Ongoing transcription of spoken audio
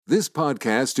This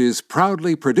podcast is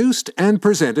proudly produced and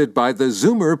presented by the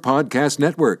Zoomer Podcast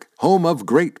Network, home of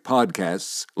great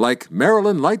podcasts like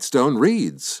Marilyn Lightstone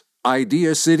Reads,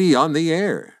 Idea City on the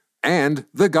Air, and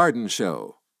The Garden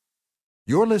Show.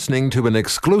 You're listening to an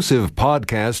exclusive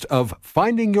podcast of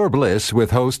Finding Your Bliss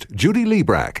with host Judy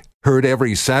Liebrack, heard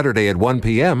every Saturday at 1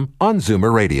 p.m. on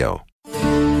Zoomer Radio.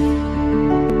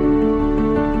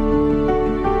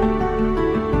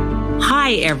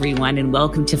 Hi, everyone, and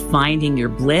welcome to Finding Your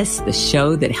Bliss, the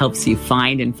show that helps you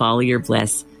find and follow your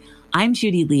bliss. I'm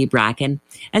Judy Liebrack, and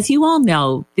as you all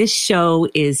know, this show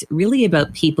is really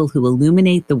about people who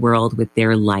illuminate the world with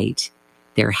their light,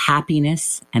 their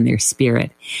happiness, and their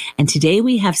spirit. And today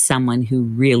we have someone who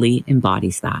really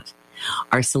embodies that.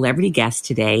 Our celebrity guest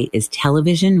today is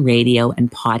television, radio,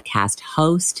 and podcast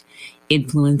host,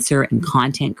 influencer, and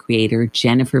content creator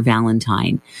Jennifer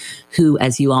Valentine, who,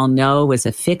 as you all know, was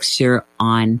a fixture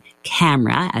on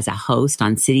camera as a host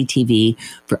on City TV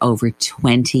for over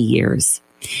 20 years.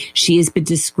 She has been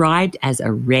described as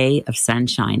a ray of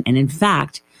sunshine. And in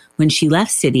fact, when she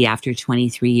left City after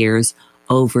 23 years,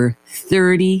 over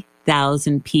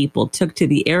 30,000 people took to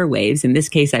the airwaves, in this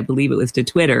case, I believe it was to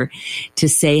Twitter, to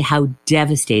say how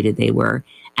devastated they were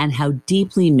and how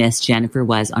deeply missed Jennifer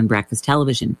was on breakfast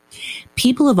television.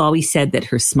 People have always said that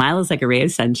her smile is like a ray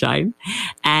of sunshine,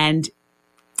 and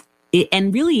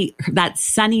really that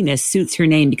sunniness suits her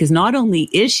name, because not only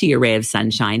is she a ray of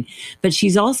sunshine, but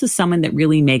she's also someone that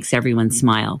really makes everyone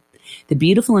smile. The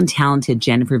beautiful and talented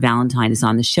Jennifer Valentine is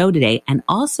on the show today, and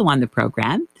also on the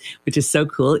program, which is so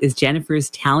cool, is Jennifer's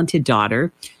talented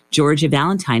daughter, Georgia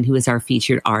Valentine, who is our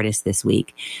featured artist this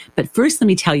week. But first, let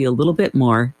me tell you a little bit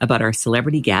more about our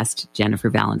celebrity guest, Jennifer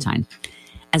Valentine.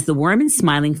 As the warm and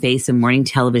smiling face of morning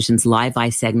television's Live Eye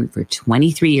segment for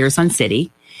 23 years on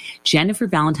City, Jennifer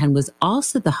Valentine was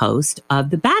also the host of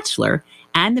The Bachelor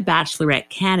and The Bachelorette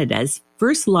Canada's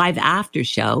first live after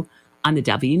show on the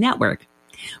W Network.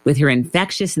 With her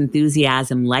infectious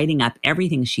enthusiasm lighting up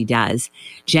everything she does,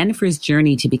 Jennifer's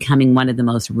journey to becoming one of the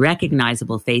most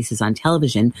recognizable faces on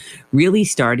television really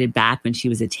started back when she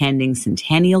was attending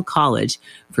Centennial College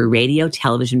for radio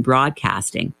television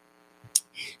broadcasting.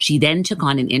 She then took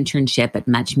on an internship at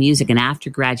Much Music, and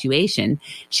after graduation,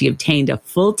 she obtained a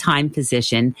full-time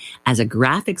position as a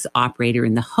graphics operator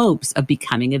in the hopes of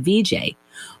becoming a VJ.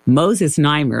 Moses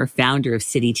Znaimer, founder of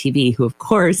City TV, who of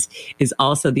course is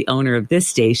also the owner of this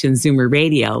station, Zoomer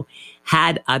Radio,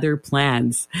 had other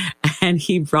plans, and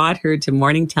he brought her to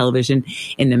morning television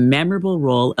in the memorable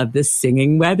role of the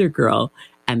singing weather girl,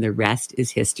 and the rest is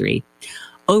history.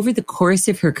 Over the course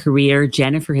of her career,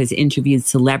 Jennifer has interviewed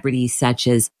celebrities such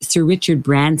as Sir Richard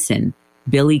Branson,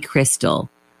 Billy Crystal,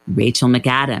 Rachel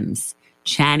McAdams,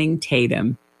 Channing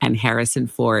Tatum, and Harrison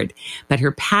Ford. But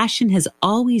her passion has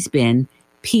always been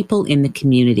people in the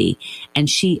community, and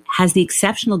she has the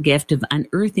exceptional gift of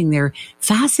unearthing their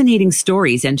fascinating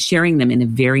stories and sharing them in a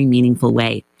very meaningful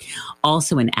way.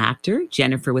 Also an actor,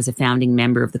 Jennifer was a founding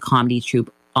member of the comedy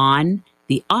troupe On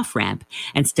the Off-Ramp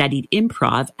and studied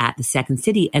improv at the Second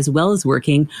City, as well as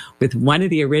working with one of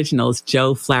the originals,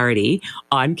 Joe Flaherty,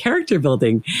 on character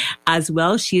building. As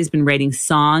well, she has been writing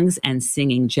songs and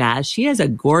singing jazz. She has a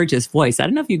gorgeous voice. I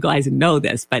don't know if you guys know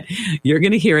this, but you're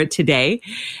going to hear it today.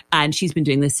 And she's been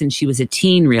doing this since she was a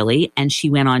teen, really. And she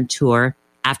went on tour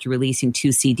after releasing 2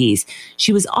 CDs.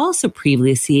 She was also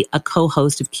previously a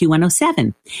co-host of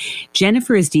Q107.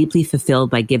 Jennifer is deeply fulfilled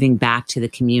by giving back to the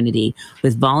community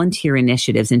with volunteer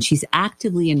initiatives, and she's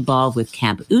actively involved with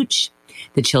Camp Ooch,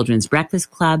 the Children's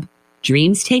Breakfast Club,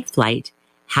 Dreams Take Flight,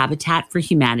 Habitat for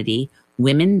Humanity,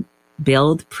 Women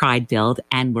Build, Pride Build,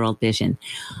 and World Vision.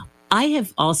 I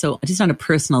have also, just on a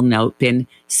personal note, been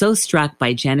so struck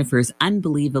by Jennifer's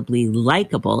unbelievably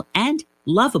likable and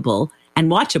lovable and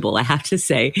watchable, I have to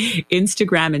say,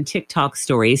 Instagram and TikTok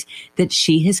stories that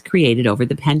she has created over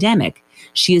the pandemic.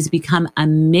 She has become a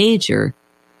major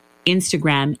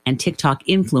Instagram and TikTok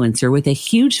influencer with a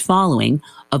huge following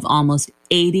of almost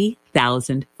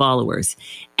 80,000 followers.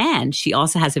 And she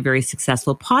also has a very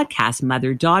successful podcast,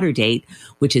 Mother-Daughter Date,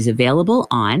 which is available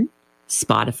on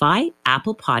Spotify,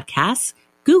 Apple Podcasts,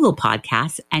 Google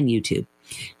Podcasts, and YouTube.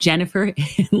 Jennifer,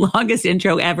 longest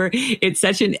intro ever. It's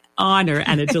such an honor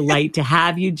and a delight to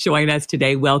have you join us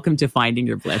today. Welcome to Finding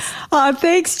Your Bliss. Oh,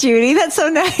 thanks, Judy. That's so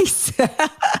nice.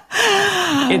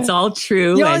 It's all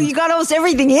true. You got almost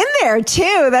everything in there,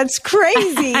 too. That's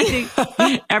crazy.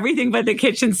 Everything but the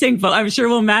kitchen sink, but I'm sure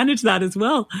we'll manage that as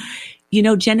well. You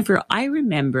know, Jennifer, I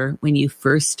remember when you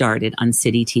first started on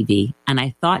City TV, and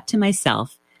I thought to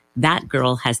myself, that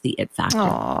girl has the it factor.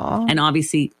 Aww. And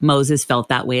obviously Moses felt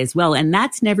that way as well. And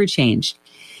that's never changed.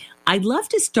 I'd love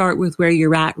to start with where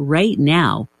you're at right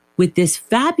now with this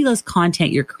fabulous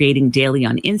content you're creating daily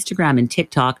on Instagram and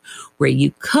TikTok, where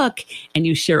you cook and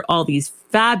you share all these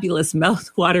fabulous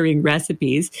mouth-watering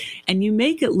recipes, and you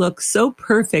make it look so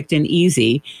perfect and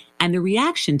easy. And the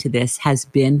reaction to this has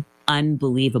been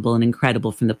unbelievable and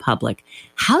incredible from the public.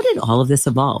 How did all of this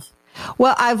evolve?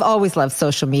 Well, I've always loved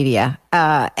social media.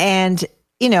 And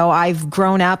I've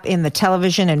grown up in the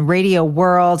television and radio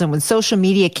world. And when social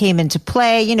media came into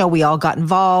play, we all got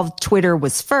involved. Twitter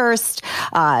was first,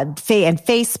 and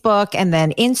Facebook, and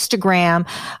then Instagram.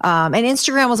 And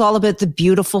Instagram was all about the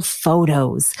beautiful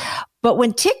photos. But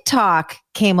when TikTok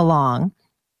came along,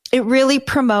 it really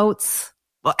promotes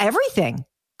everything: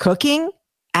 cooking,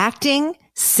 acting,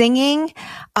 singing.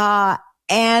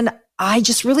 And I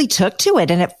just really took to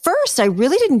it. And at first, I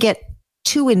really didn't get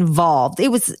too involved. It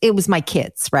was my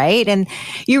kids, right? And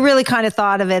you really kind of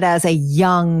thought of it as a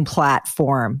young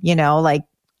platform, like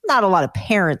not a lot of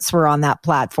parents were on that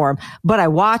platform, but I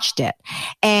watched it.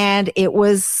 And it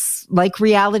was like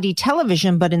reality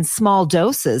television, but in small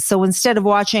doses. So instead of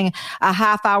watching a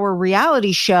half-hour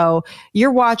reality show,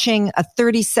 you're watching a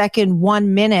 30-second,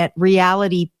 1-minute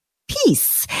reality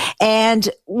piece. And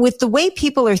with the way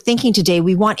people are thinking today,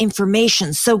 we want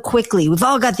information so quickly. We've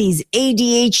all got these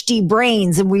ADHD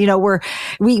brains, and we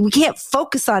can't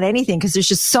focus on anything because there's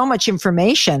just so much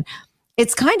information.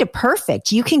 It's kind of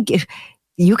perfect. You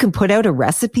can put out a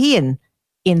recipe in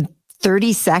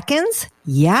 30 seconds.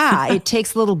 Yeah, it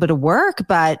takes a little bit of work,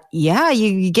 but yeah,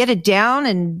 you get it down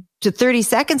and to 30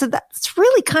 seconds, and that's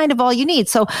really kind of all you need.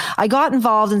 So I got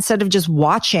involved instead of just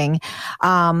watching.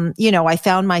 I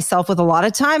found myself with a lot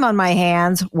of time on my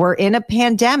hands. We're in a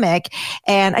pandemic,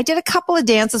 and I did a couple of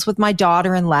dances with my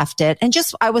daughter and left it. And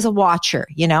I was a watcher,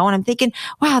 and I'm thinking,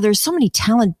 wow, there's so many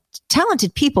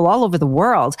talented people all over the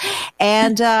world.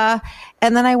 And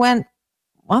then I went,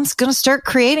 well, I'm just going to start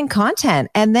creating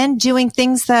content and then doing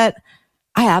things that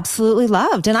I absolutely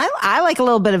loved. And I like a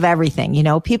little bit of everything.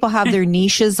 People have their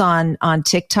niches on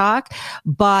TikTok,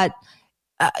 but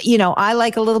I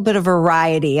like a little bit of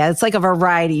variety. It's like a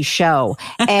variety show.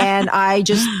 And I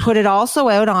just put it also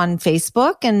out on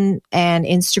Facebook and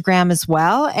Instagram as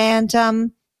well. And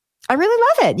I really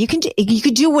love it. You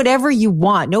can do whatever you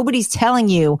want. Nobody's telling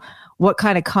you what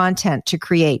kind of content to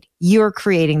create. You're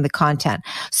creating the content.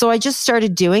 So I just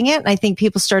started doing it, and I think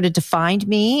people started to find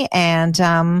me,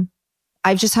 and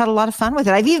I've just had a lot of fun with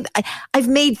it. I've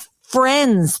made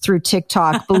friends through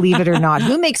TikTok, believe it or not.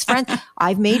 Who makes friends?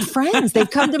 I've made friends. They've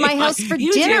come to my house for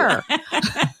dinner.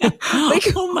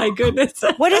 Oh my goodness.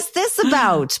 What is this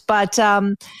about? But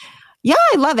yeah,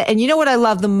 I love it. And you know what I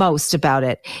love the most about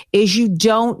it is you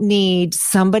don't need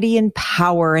somebody in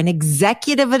power, an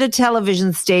executive at a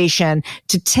television station,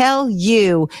 to tell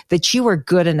you that you are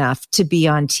good enough to be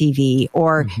on TV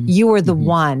or you are the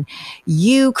one.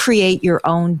 You create your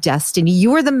own destiny.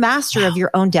 You are the master of your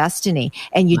own destiny,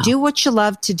 and you do what you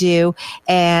love to do,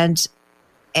 and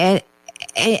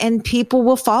people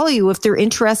will follow you if they're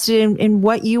interested in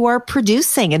what you are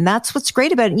producing. And that's what's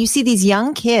great about it. And you see these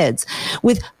young kids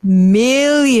with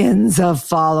millions of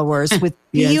followers with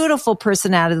beautiful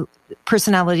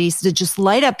personalities that just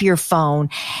light up your phone.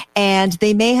 And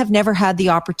they may have never had the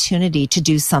opportunity to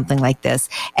do something like this.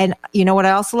 And you know what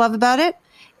I also love about it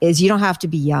is you don't have to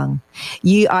be young.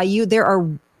 There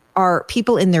are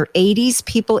people in their 80s,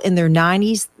 people in their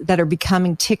 90s that are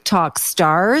becoming TikTok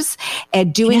stars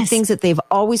and doing things that they've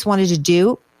always wanted to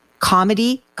do,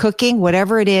 comedy, cooking,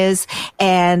 whatever it is.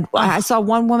 And I saw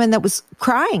one woman that was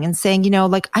crying and saying,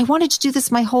 I wanted to do this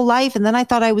my whole life, and then I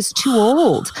thought I was too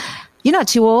old. You're not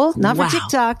too old, not for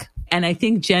TikTok. And I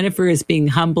think Jennifer is being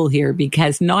humble here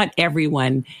because not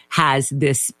everyone has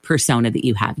this persona that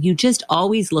you have. You just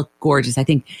always look gorgeous. I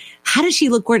think, how does she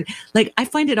look gorgeous? Like, I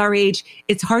find at our age,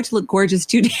 it's hard to look gorgeous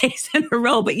 2 days in a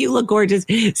row, but you look gorgeous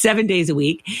 7 days a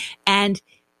week. And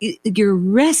your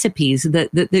recipes,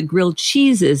 the grilled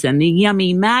cheeses and the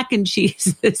yummy mac and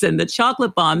cheeses and the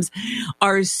chocolate bombs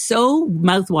are so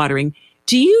mouthwatering.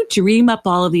 Do you dream up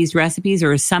all of these recipes,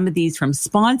 or are some of these from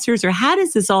sponsors, or how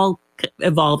does this all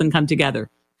evolve and come together?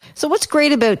 So what's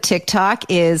great about TikTok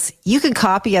is you can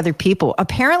copy other people.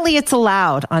 Apparently it's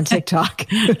allowed on TikTok.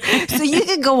 So you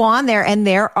can go on there and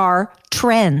there are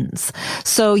trends.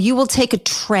 So you will take a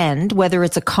trend, whether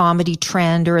it's a comedy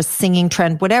trend or a singing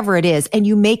trend, whatever it is, and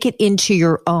you make it into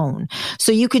your own.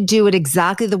 So you could do it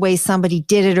exactly the way somebody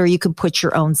did it, or you could put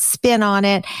your own spin on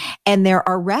it. And there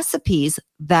are recipes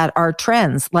that are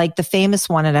trends, like the famous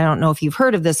one, and I don't know if you've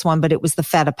heard of this one, but it was the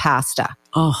feta pasta.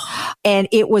 Oh. And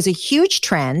it was a huge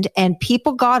trend, and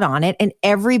people got on it, and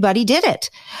everybody did it.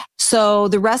 So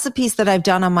the recipes that I've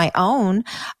done on my own,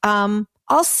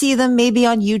 I'll see them maybe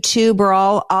on YouTube,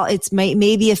 or it's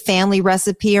maybe a family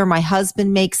recipe, or my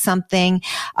husband makes something.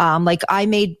 Like I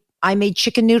made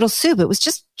chicken noodle soup. It was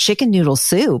just chicken noodle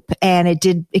soup, and it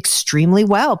did extremely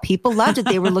well. People loved it.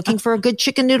 They were looking for a good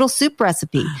chicken noodle soup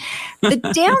recipe. The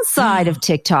downside of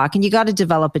TikTok, and you got to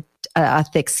develop a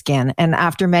thick skin. And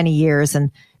after many years and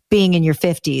being in your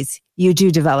 50s, you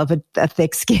do develop a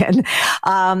thick skin.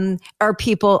 Or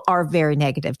people are very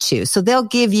negative too. So they'll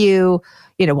give you,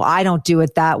 well, I don't do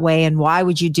it that way. And why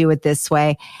would you do it this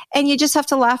way? And you just have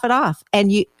to laugh it off.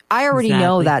 And I already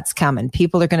know that's coming.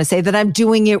 People are going to say that I'm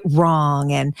doing it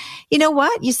wrong. And you know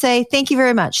what? You say, thank you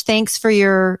very much. Thanks for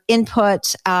your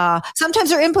input.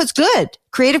 Sometimes our input's good.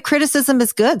 Creative criticism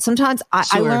is good. Sometimes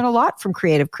I learn a lot from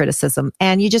creative criticism.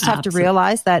 And you just have to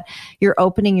realize that you're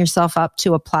opening yourself up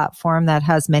to a platform that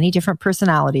has many different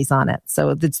personalities on it. So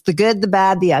it's the good, the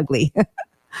bad, the ugly.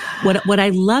 What I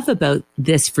love about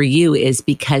this for you is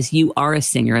because you are a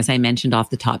singer, as I mentioned off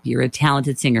the top. You're a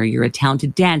talented singer. You're a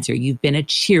talented dancer. You've been a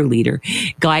cheerleader.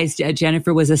 Guys,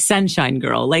 Jennifer was a sunshine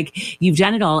girl. Like, you've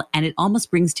done it all, and it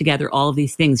almost brings together all of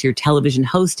these things, your television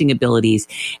hosting abilities.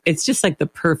 It's just like the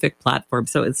perfect platform.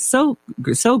 So it's so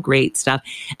great stuff.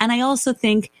 And I also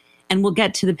think, and we'll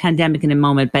get to the pandemic in a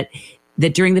moment, but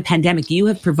that during the pandemic, you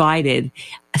have provided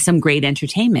some great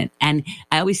entertainment. And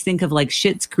I always think of like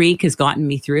Schitt's Creek has gotten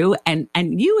me through, and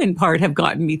you in part have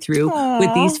gotten me through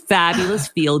with these fabulous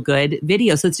feel good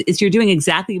videos. So it's you're doing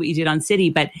exactly what you did on City,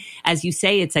 but as you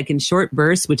say, it's like in short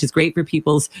bursts, which is great for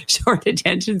people's short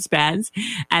attention spans.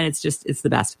 And it's the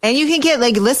best. And you can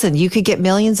get, you could get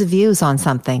millions of views on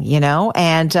something,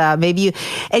 and maybe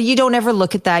you don't ever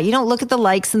look at that. You don't look at the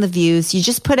likes and the views. You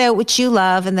just put out what you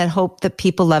love and then hope that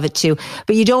people love it too.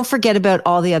 But you don't forget about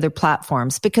all the other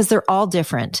platforms, because they're all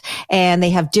different and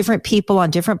they have different people on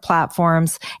different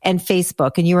platforms, and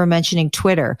Facebook. And you were mentioning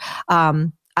Twitter.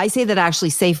 I say that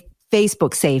actually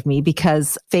Facebook saved me,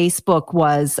 because Facebook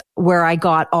was where I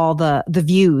got all the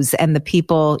views and the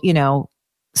people,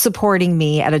 supporting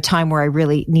me at a time where I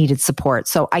really needed support.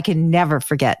 So I can never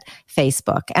forget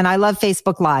Facebook. And I love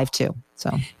Facebook Live too.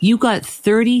 So you got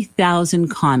 30,000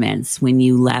 comments when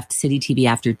you left City TV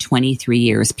after 23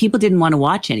 years. People didn't want to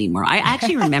watch anymore. I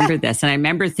actually remember this. And I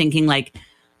remember thinking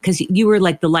because you were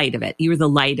like the light of it. You were the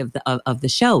light of the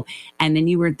show. And then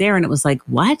you were there and it was like,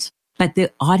 what? But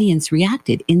the audience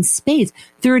reacted in spades.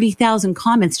 30,000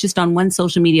 comments just on one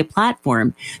social media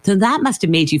platform. So that must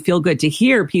have made you feel good to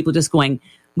hear people just going,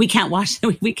 we can't watch,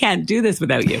 we can't do this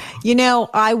without you.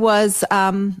 I was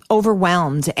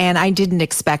overwhelmed, and I didn't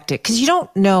expect it, because you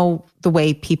don't know the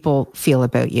way people feel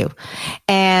about you.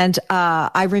 And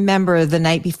I remember the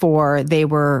night before they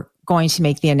were going to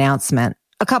make the announcement,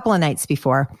 a couple of nights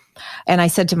before. And I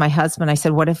said to my husband, I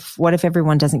said, what if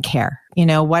everyone doesn't care?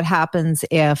 What happens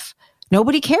if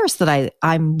nobody cares that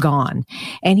I'm gone?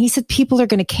 And he said, people are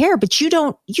going to care, but you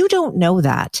don't know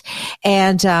that.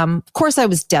 And, of course I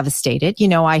was devastated.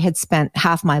 I had spent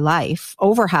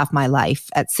over half my life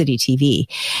at City TV.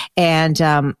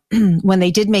 And, when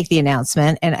they did make the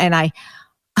announcement, and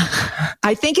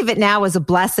I think of it now as a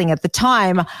blessing. At the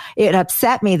time, it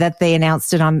upset me that they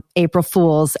announced it on April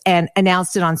Fool's and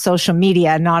announced it on social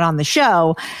media, not on the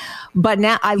show. But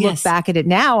now I look back at it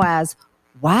now as,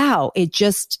 wow,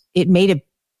 it made it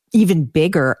even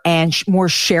bigger and more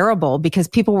shareable, because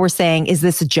people were saying, is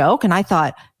this a joke? And I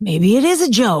thought, maybe it is a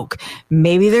joke.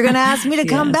 Maybe they're going to ask me to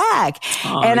come back.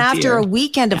 Oh, and after a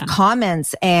weekend of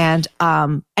comments, and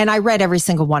I read every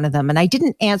single one of them, and I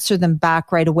didn't answer them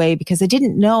back right away, because I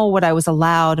didn't know what I was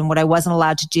allowed and what I wasn't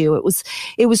allowed to do. It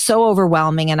was so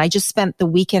overwhelming. And I just spent the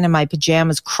weekend in my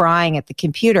pajamas crying at the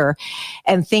computer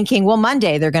and thinking, well,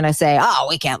 Monday they're going to say, oh,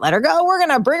 we can't let her go. We're going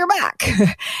to bring her back.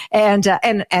 and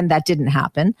that didn't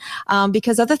happen,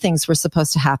 because other things were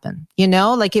supposed to happen,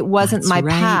 it wasn't my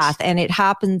path, and it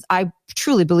happened. I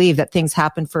truly believe that things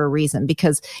happen for a reason,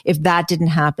 because if that didn't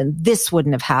happen, this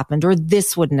wouldn't have happened, or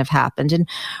this wouldn't have happened. And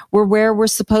we're where we're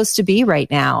supposed to be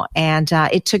right now. And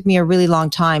it took me a really long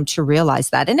time to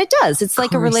realize that. And it does. It's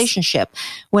like a relationship.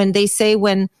 When they say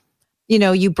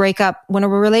you break up, when a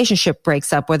relationship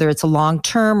breaks up, whether it's a long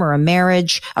term or a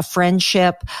marriage, a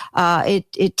friendship,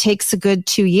 it takes a good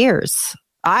 2 years.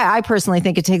 I personally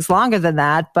think it takes longer than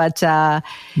that, but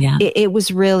it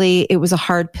was a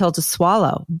hard pill to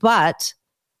swallow. But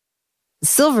the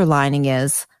silver lining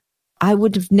is, I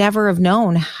would have never have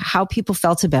known how people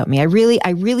felt about me. I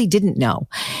really didn't know.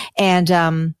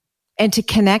 And to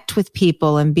connect with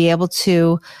people and be able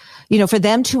to, for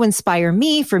them to inspire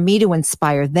me, for me to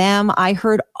inspire them. I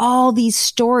heard all these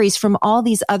stories from all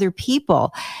these other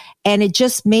people, and it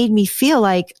just made me feel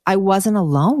like I wasn't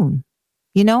alone.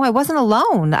 I wasn't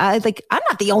alone. I'm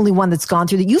not the only one that's gone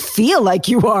through that. You feel like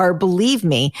you are, believe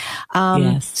me.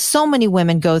 Yes. So many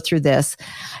women go through this.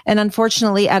 And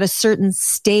unfortunately, at a certain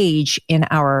stage in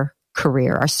our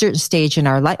career, a certain stage in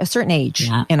our life, a certain age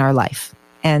in our life.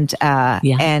 And,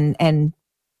 and,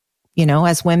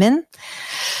 as women,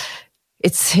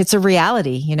 it's a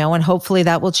reality, and hopefully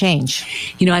that will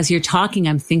change. As you're talking,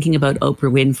 I'm thinking about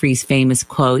Oprah Winfrey's famous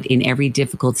quote, "In every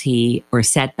difficulty or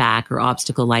setback or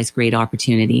obstacle lies great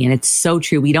opportunity." And it's so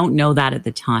true. We don't know that at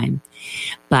the time,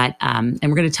 but, and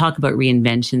we're going to talk about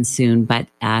reinvention soon, but,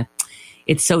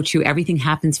 it's so true. Everything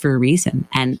happens for a reason.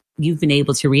 And you've been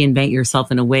able to reinvent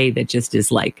yourself in a way that just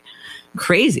is like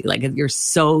crazy. Like you're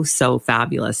so, so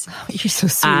fabulous. You're so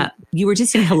sweet. You were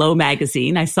just in Hello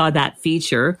Magazine. I saw that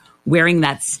feature wearing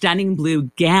that stunning blue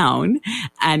gown.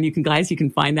 And you can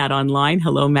find that online,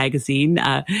 Hello Magazine,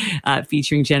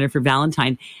 featuring Jennifer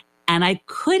Valentine. And I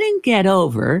couldn't get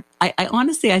over, I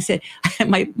honestly, I said,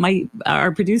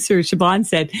 our producer, Siobhan,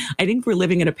 said, I think we're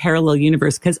living in a parallel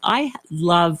universe because I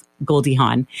love Goldie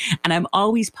Hawn and I'm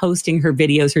always posting her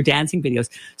videos, her dancing videos.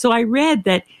 So I read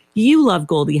that you love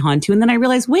Goldie Hawn too. And then I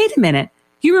realized, wait a minute,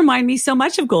 you remind me so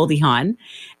much of Goldie Hawn.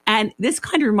 And this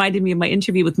kind of reminded me of my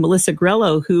interview with Melissa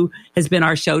Grello, who has been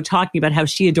our show talking about how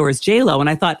she adores J-Lo. And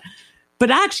I thought, but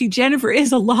actually, Jennifer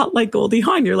is a lot like Goldie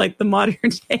Hawn. You're like the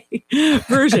modern day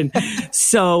version.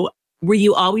 So were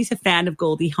you always a fan of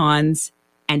Goldie Hawn's?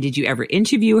 And did you ever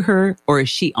interview her? Or is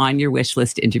she on your wish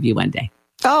list to interview one day?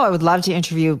 Oh, I would love to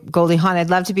interview Goldie Hawn. I'd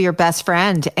love to be your best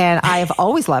friend. And I have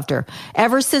always loved her.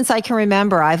 Ever since I can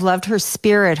remember, I've loved her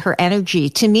spirit, her energy.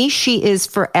 To me, she is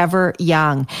forever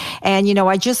young. And,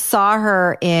 I just saw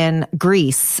her in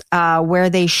Greece, where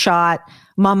they shot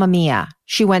Mamma Mia.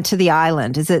 She went to the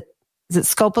island. Is it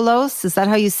Skopelos? Is that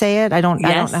how you say it? I don't know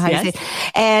how you say it.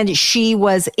 And she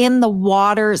was in the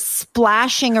water,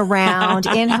 splashing around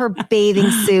in her bathing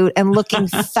suit and looking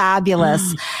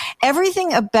fabulous.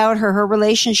 Everything about her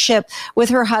relationship with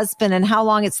her husband and how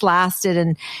long it's lasted.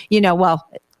 And,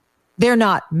 they're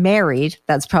not married.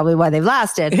 That's probably why they've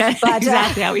lasted. But,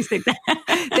 exactly. I always think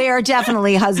that. They are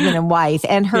definitely husband and wife.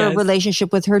 And her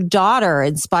relationship with her daughter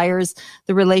inspires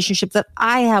the relationship that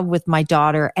I have with my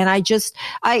daughter. And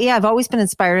I've always been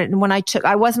inspired. And when I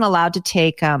wasn't allowed to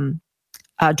take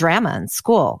drama in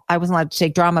school. I wasn't allowed to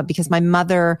take drama because my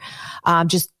mother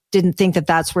just didn't think that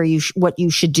that's where what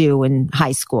you should do in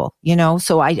high school,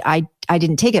 So I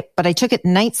didn't take it, but I took it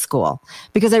in night school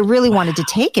because I really wanted to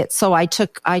take it. So I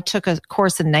took a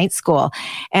course in night school,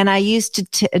 and I used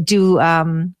to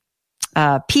do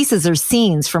pieces or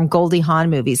scenes from Goldie Hawn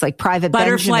movies, like Private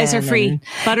Butterflies Benjamin. Are free.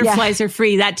 Butterflies are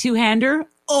free. That two-hander.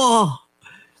 Oh,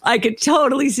 I could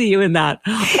totally see you in that.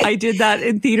 I did that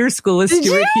in theater school with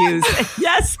Stuart Hughes.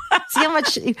 Yes. See how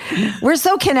much we're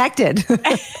so connected.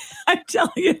 I'm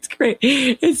telling you, it's great.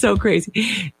 It's so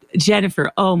crazy.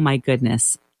 Jennifer, oh my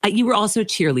goodness. You were also a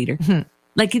cheerleader. Mm-hmm.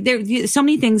 Like there's so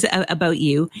many things about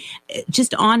you,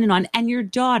 just on and on. And your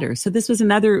daughter. So this was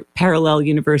another parallel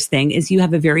universe thing, is you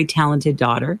have a very talented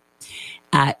daughter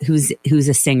who's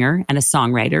a singer and a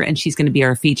songwriter, and she's going to be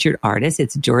our featured artist.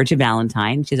 It's Georgia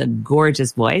Valentine. She has a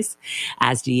gorgeous voice,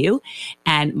 as do you.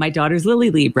 And my daughter's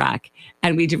Lily Liebrack.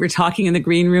 And we were talking in the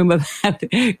green room about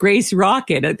Grace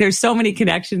Rocket. There's so many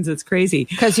connections. It's crazy.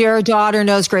 Because your daughter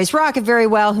knows Grace Rocket very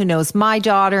well, who knows my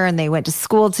daughter, and they went to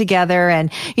school together.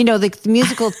 And, the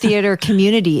musical theater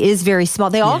community is very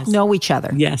small. They all know each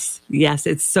other. Yes. Yes.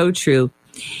 It's so true.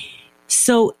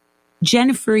 So,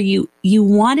 Jennifer, you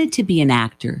wanted to be an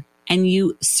actor, and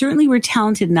you certainly were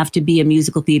talented enough to be a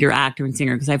musical theater actor and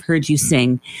singer, because I've heard you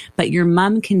sing, but your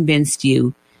mom convinced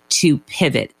you to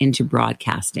pivot into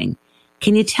broadcasting.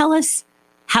 Can you tell us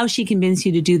how she convinced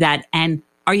you to do that? And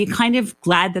are you kind of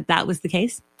glad that was the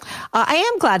case? I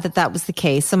am glad that was the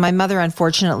case. So my mother,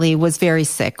 unfortunately, was very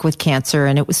sick with cancer,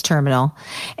 and it was terminal,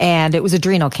 and it was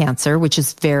adrenal cancer, which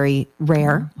is very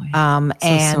rare.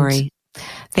 Sorry.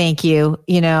 Thank you.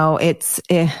 It's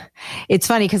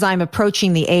funny because I'm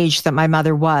approaching the age that my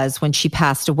mother was when she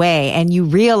passed away, and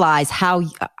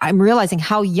I'm realizing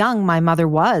how young my mother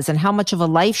was and how much of a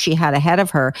life she had ahead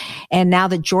of her. And now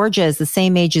that Georgia is the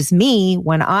same age as me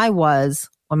when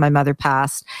my mother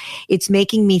passed, it's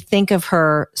making me think of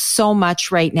her so much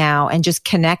right now, and just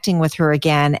connecting with her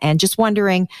again, and just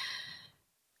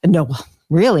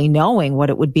really knowing what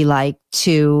it would be like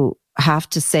to have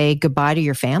to say goodbye to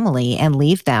your family and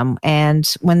leave them,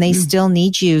 and when they still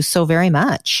need you so very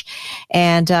much.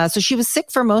 And so she was sick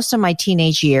for most of my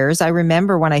teenage years. I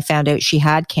remember when I found out she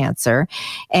had cancer,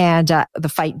 and the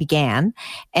fight began.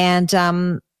 And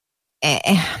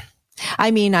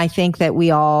I think that we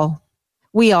all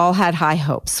we all had high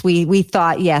hopes. We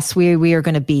thought, yes, we are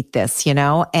going to beat this,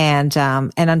 and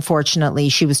unfortunately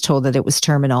she was told that it was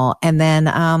terminal. And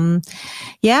then,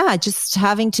 just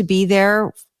having to be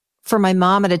there for my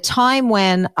mom at a time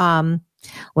when,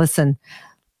 listen,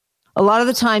 a lot of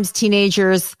the times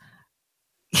teenagers,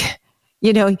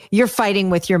 you're fighting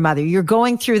with your mother. You're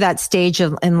going through that stage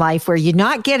in life where you're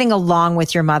not getting along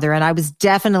with your mother. And I was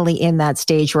definitely in that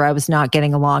stage where I was not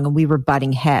getting along and we were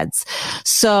butting heads.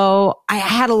 So I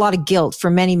had a lot of guilt for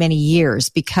many, many years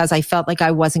because I felt like I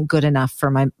wasn't good enough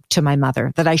to my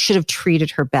mother, that I should have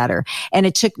treated her better. And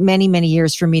it took many, many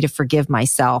years for me to forgive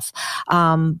myself.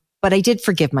 But I did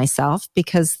forgive myself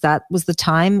because that was the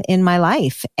time in my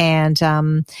life. And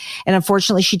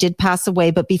unfortunately she did pass away.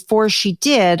 But before she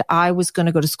did, I was going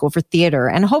to go to school for theater.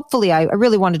 And hopefully I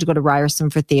really wanted to go to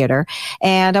Ryerson for theater.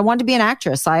 And I wanted to be an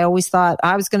actress. I always thought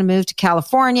I was going to move to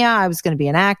California. I was going to be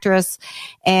an actress.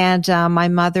 And my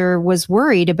mother was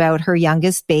worried about her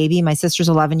youngest baby. My sister's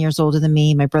 11 years older than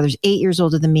me. My brother's 8 years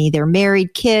older than me. They're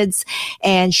married kids.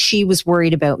 And she was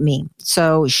worried about me.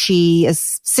 So she,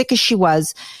 as sick as she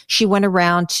was, she went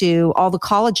around to all the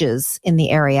colleges in the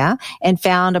area and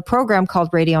found a program called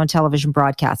radio and television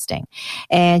broadcasting.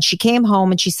 And she came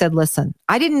home and she said, listen,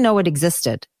 I didn't know it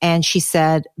existed. And she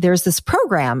said, there's this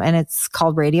program and it's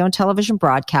called radio and television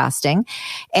broadcasting.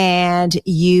 And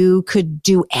you could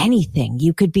do anything.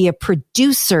 You could be a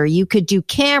producer. You could do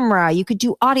camera. You could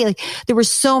do audio. Like, there were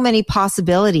so many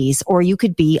possibilities, or you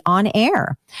could be on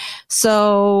air.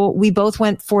 So we both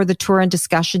went for the tour and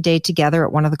discussion day together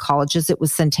at one of the colleges. It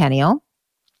was Centennial.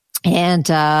 And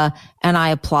I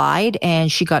applied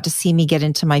and she got to see me get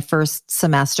into my first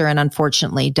semester and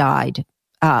unfortunately died.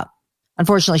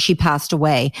 Unfortunately, she passed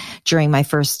away during my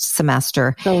first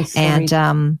semester. So sorry. And,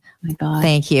 oh my God.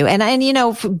 Thank you. And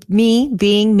for me,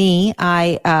 being me,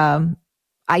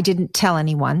 I didn't tell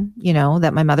anyone,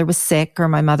 that my mother was sick or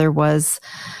my mother was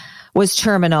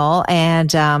terminal.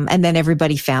 And then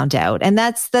everybody found out. And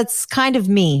that's kind of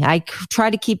me. I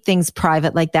try to keep things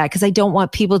private like that because I don't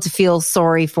want people to feel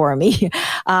sorry for me.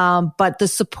 But the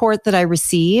support that I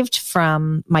received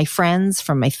from my friends,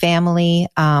 from my family,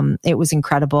 it was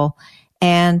incredible.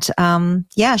 And,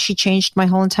 she changed my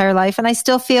whole entire life and I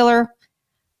still feel her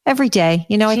every day.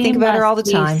 I think about her all the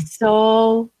time.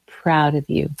 So proud of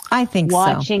you. I think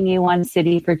Watching you on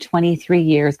City for 23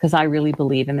 years, because I really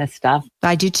believe in this stuff.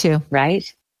 I do too.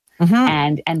 Right?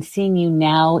 Mm-hmm. And seeing you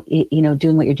now,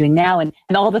 doing what you're doing now and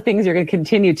all the things you're going to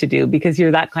continue to do because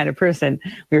you're that kind of person.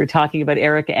 We were talking about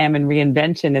Erica M and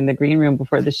reinvention in the green room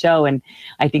before the show. And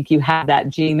I think you have that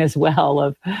gene as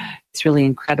well it's really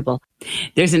incredible.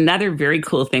 There's another very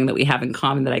cool thing that we have in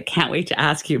common that I can't wait to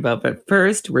ask you about. But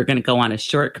first, we're going to go on a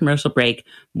short commercial break.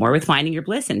 More with Finding Your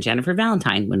Bliss and Jennifer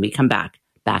Valentine when we come back.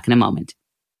 Back in a moment.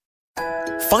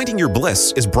 Finding Your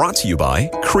Bliss is brought to you by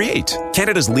Create,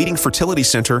 Canada's leading fertility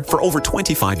centre for over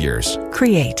 25 years.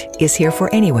 Create is here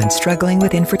for anyone struggling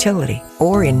with infertility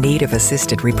or in need of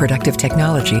assisted reproductive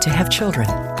technology to have children.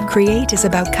 Create is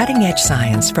about cutting-edge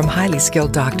science from highly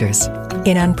skilled doctors.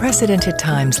 In unprecedented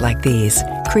times like these,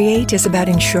 Create is about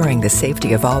ensuring the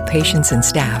safety of all patients and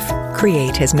staff.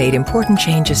 Create has made important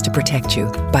changes to protect you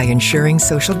by ensuring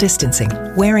social distancing,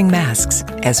 wearing masks,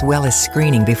 as well as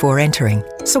screening before entering.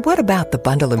 So what about the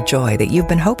bundle of joy that you've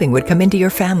been hoping would come into your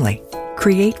family?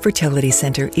 Create Fertility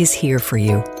Center is here for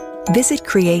you. Visit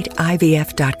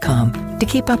createivf.com to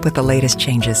keep up with the latest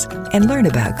changes and learn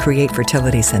about Create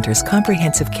Fertility Center's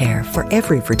comprehensive care for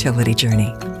every fertility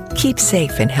journey. Keep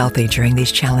safe and healthy during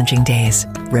these challenging days,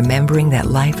 remembering that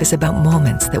life is about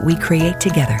moments that we create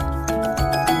together.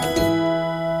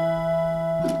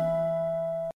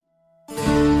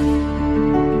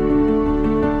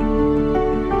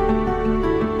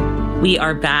 We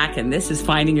are back, and this is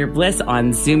Finding Your Bliss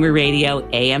on Zoomer Radio,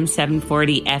 AM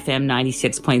 740, FM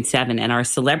 96.7. And our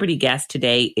celebrity guest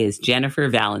today is Jennifer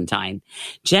Valentine.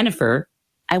 Jennifer,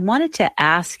 I wanted to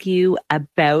ask you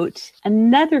about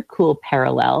another cool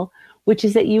parallel, which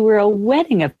is that you were a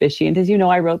wedding officiant. As you know,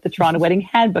 I wrote the Toronto Wedding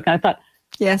Handbook, and I thought,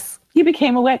 yes, you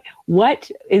became a wedding. What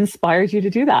inspired you to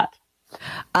do that?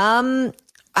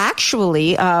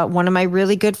 Actually, one of my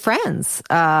really good friends,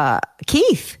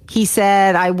 Keith, he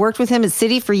said, I worked with him at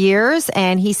City for years,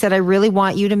 and he said, I really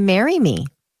want you to marry me.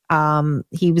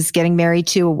 He was getting married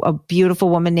to a beautiful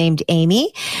woman named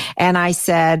Amy. And I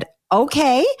said,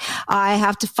 okay, I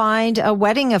have to find a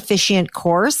wedding officiant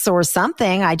course or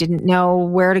something. I didn't know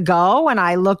where to go. And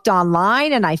I looked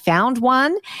online and I found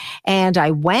one, and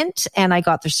I went and I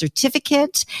got the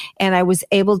certificate, and I was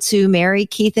able to marry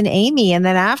Keith and Amy. And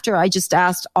then after, I just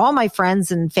asked all my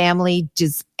friends and family,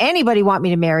 does anybody want me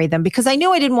to marry them? Because I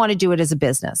knew I didn't want to do it as a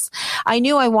business. I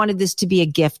knew I wanted this to be a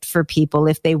gift for people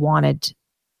if they wanted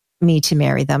me to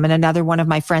marry them. And another one of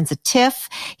my friends at TIFF,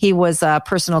 he was a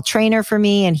personal trainer for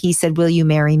me, and he said, will you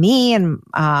marry me? And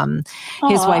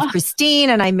his wife, Christine,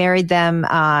 and I married them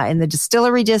in the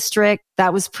Distillery District.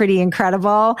 That was pretty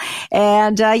incredible.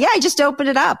 And I just opened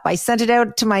it up. I sent it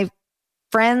out to my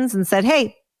friends and said,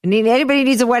 hey, anybody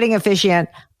needs a wedding officiant,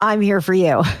 I'm here for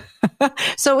you.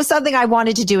 So it was something I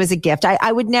wanted to do as a gift.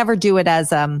 I would never do it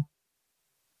as a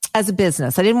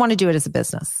business. I didn't want to do it as a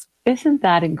business. Isn't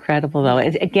that incredible, though?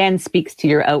 It again speaks to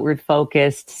your outward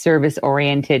focused, service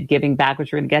oriented, giving back,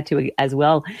 which we're going to get to as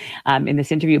well in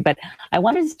this interview. But I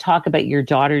wanted to talk about your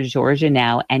daughter, Georgia,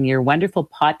 now, and your wonderful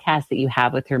podcast that you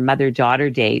have with her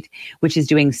mother-daughter date, which is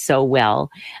doing so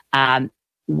well.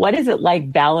 What is it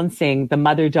like balancing the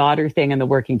mother-daughter thing and the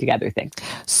working together thing?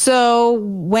 So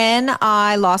when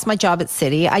I lost my job at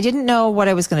Citi, I didn't know what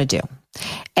I was going to do.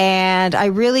 And I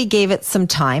really gave it some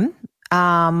time.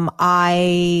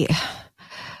 I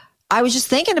was just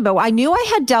thinking about, I knew I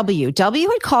had W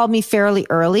had called me fairly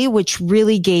early, which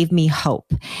really gave me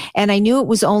hope. And I knew it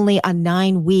was only a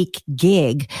 9-week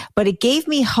gig, but it gave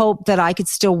me hope that I could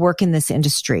still work in this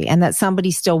industry and that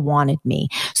somebody still wanted me.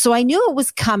 So I knew it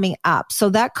was coming up. So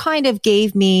that kind of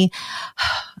gave me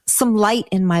some light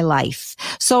in my life.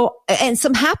 So, and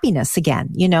some happiness again,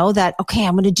 that, okay,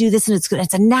 I'm going to do this, and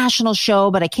it's a national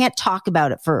show, but I can't talk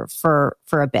about it for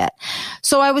a bit.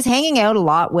 So I was hanging out a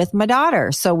lot with my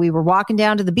daughter. So we were walking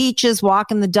down to the beaches,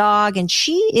 walking the dog, and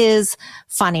she is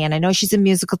funny. And I know she's in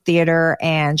musical theater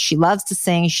and she loves to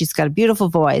sing. She's got a beautiful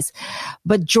voice,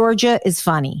 but Georgia is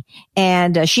funny.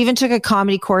 And she even took a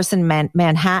comedy course in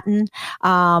Manhattan,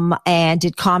 and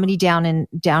did comedy down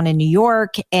in New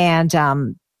York.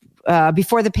 And,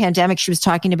 before the pandemic, she was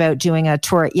talking about doing a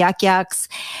tour at Yuck Yucks,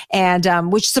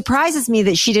 and which surprises me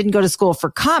that she didn't go to school for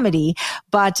comedy,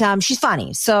 but she's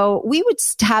funny. So we would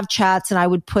have chats, and I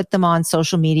would put them on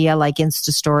social media like Insta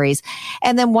stories.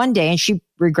 And then one day, and she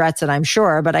regrets it, I'm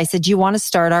sure, but I said, do you want to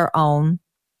start our own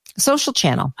social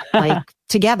channel, like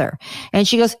together? And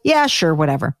she goes, yeah, sure,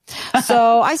 whatever.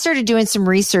 So I started doing some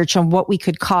research on what we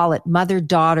could call it,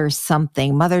 mother-daughter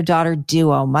something, mother-daughter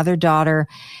duo, mother-daughter.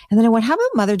 And then I went, how about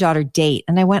mother-daughter date?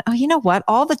 And I went, oh, you know what?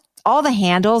 All the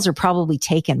handles are probably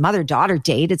taken. Mother-daughter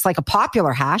date. It's like a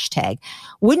popular hashtag.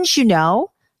 Wouldn't you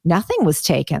know? Nothing was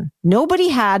taken. Nobody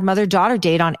had mother-daughter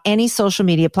date on any social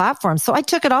media platform. So I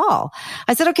took it all.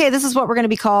 I said, okay, this is what we're going to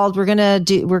be called. We're going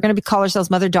to call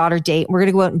ourselves mother-daughter date. We're going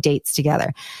to go out on dates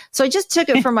together. So I just took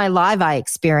it from my Live Eye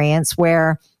experience,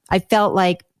 where I felt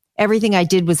like everything I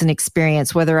did was an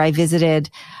experience, whether I visited,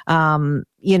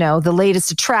 the latest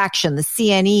attraction, the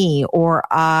CNE, or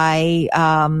I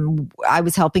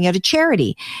was helping out a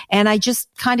charity, and I just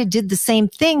kind of did the same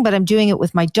thing, but I'm doing it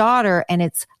with my daughter, and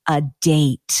it's a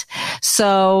date.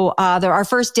 So, our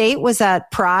first date was at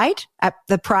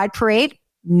the Pride Parade.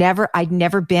 I'd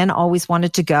never been, always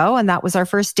wanted to go. And that was our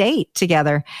first date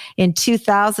together in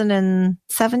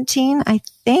 2017, I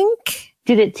think.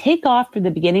 Did it take off from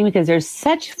the beginning? Because there's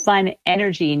such fun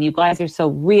energy, and you guys are so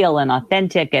real and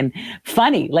authentic and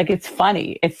funny. Like, it's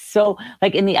funny. It's so,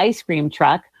 like, in the ice cream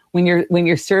truck, when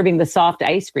you're serving the soft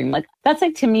ice cream, like, that's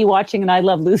like to me watching an I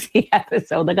Love Lucy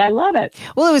episode. Like, I love it.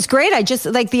 Well, it was great. I just,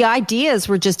 like, the ideas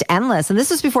were just endless. And this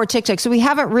was before TikTok. So we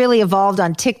haven't really evolved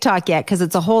on TikTok yet, because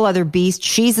it's a whole other beast.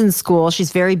 She's in school.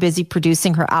 She's very busy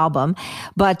producing her album.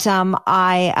 But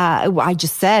I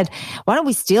just said, why don't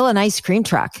we steal an ice cream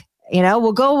truck?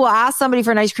 We'll ask somebody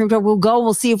for an ice cream truck.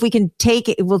 We'll see if we can take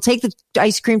it. We'll take the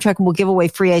ice cream truck and we'll give away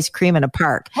free ice cream in a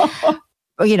park.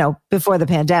 Before the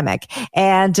pandemic.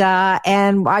 And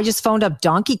I just phoned up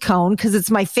Donkey Cone, because it's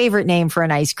my favorite name for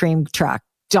an ice cream truck,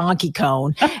 Donkey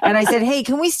Cone. And I said, hey,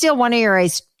 can we steal one of your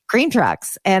ice cream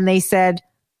trucks? And they said,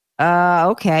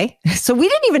 okay. So we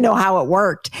didn't even know how it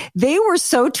worked. They were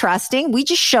so trusting. We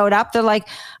just showed up. They're like,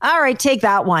 all right, take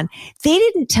that one. They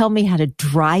didn't tell me how to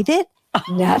drive it.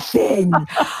 Nothing.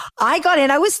 I got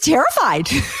in. I was terrified.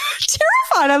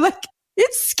 I'm like,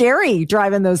 it's scary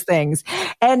driving those things.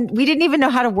 And we didn't even know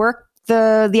how to work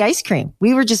the ice cream.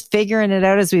 We were just figuring it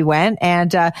out as we went.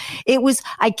 And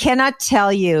I cannot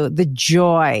tell you the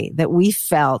joy that we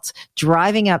felt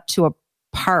driving up to a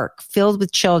park filled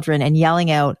with children and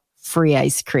yelling out free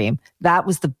ice cream. That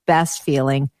was the best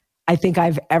feeling I think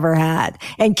I've ever had.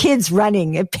 And kids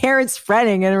running and parents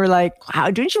running. And we're like,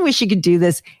 wow, don't you wish you could do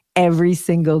this every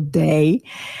single day?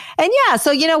 And yeah,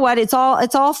 so you know what? It's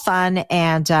all fun.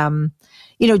 And,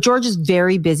 George is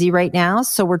very busy right now.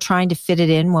 So we're trying to fit it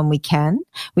in when we can.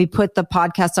 We put the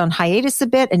podcast on hiatus a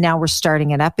bit and now we're starting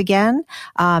it up again.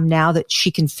 Now that she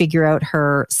can figure out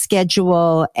her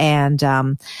schedule and,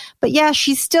 but yeah,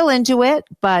 she's still into it,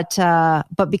 but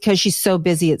because she's so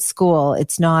busy at school,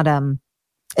 it's not an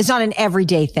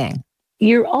everyday thing.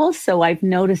 You're also, I've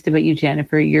noticed about you,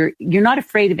 Jennifer, you're not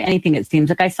afraid of anything. It seems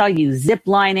like I saw you zip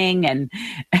lining, and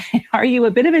are you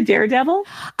a bit of a daredevil?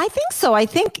 I think so. I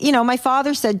think, my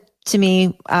father said to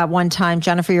me one time,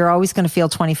 Jennifer, you're always going to feel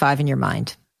 25 in your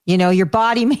mind. Your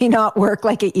body may not work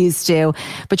like it used to,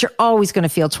 but you're always going to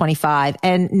feel 25.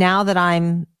 And now that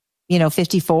I'm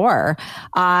 54,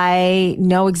 I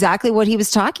know exactly what he was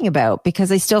talking about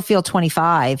because I still feel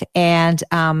 25. And,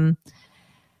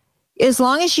 as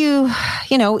long as you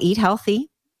eat healthy,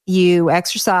 you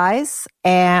exercise,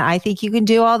 and I think you can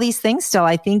do all these things still.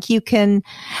 I think you can.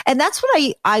 And that's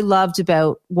what I loved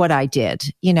about what I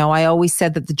did. I always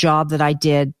said that the job that I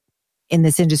did in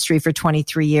this industry for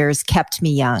 23 years kept me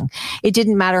young. It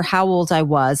didn't matter how old I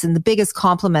was. And the biggest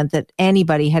compliment that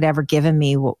anybody had ever given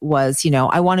me was,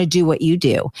 I want to do what you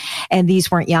do. And these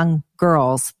weren't young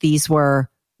girls. These were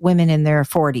women in their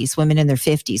 40s, women in their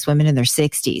 50s, women in their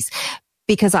 60s.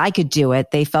 Because I could do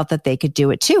it, they felt that they could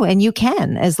do it too. And you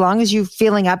can, as long as you're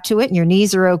feeling up to it and your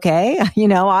knees are okay.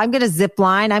 I'm going to zip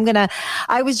line.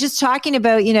 I was just talking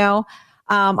about,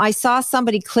 I saw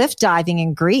somebody cliff diving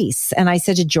in Greece. And I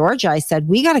said to Georgia,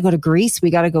 we got to go to Greece.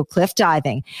 We got to go cliff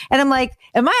diving. And I'm like,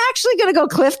 am I actually going to go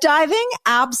cliff diving?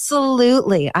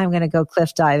 Absolutely. I'm going to go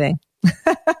cliff diving.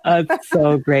 That's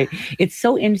so great. It's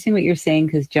so interesting what you're saying,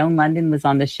 because Joan London was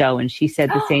on the show and she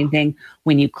said the same thing.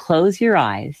 When you close your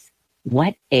eyes,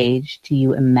 what age do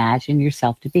you imagine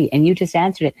yourself to be? And you just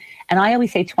answered it. And I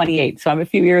always say 28. So I'm a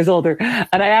few years older,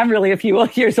 and I am really a few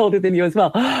years older than you as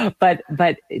well. But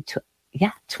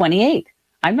 28.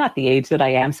 I'm not the age that I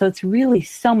am. So it's really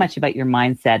so much about your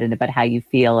mindset and about how you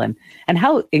feel, and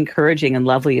how encouraging and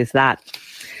lovely is that.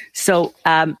 So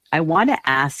I want to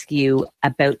ask you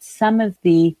about some of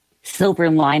the silver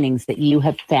linings that you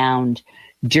have found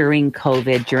during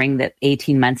COVID, during the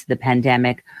 18 months of the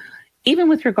pandemic, even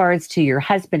with regards to your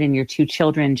husband and your two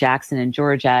children, Jackson and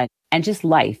Georgia, and just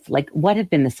life. Like, what have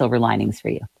been the silver linings for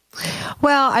you?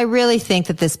 Well, I really think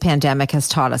that this pandemic has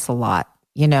taught us a lot,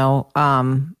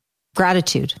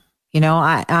 gratitude.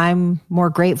 I'm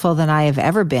more grateful than I have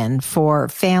ever been for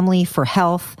family, for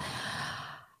health.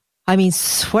 I mean,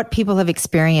 what people have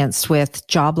experienced with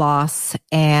job loss,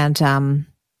 and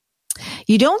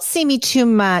you don't see me too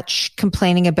much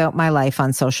complaining about my life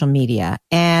on social media.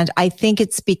 And I think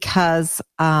it's because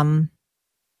I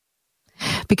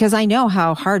know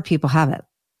how hard people have it.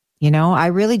 I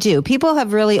really do. People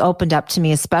have really opened up to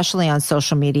me, especially on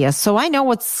social media. So I know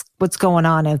what's going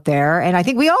on out there. And I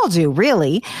think we all do,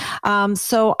 really.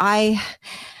 So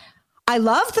I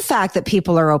love the fact that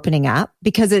people are opening up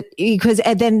because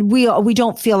then we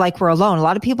don't feel like we're alone. A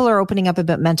lot of people are opening up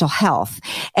about mental health.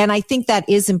 And I think that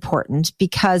is important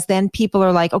because then people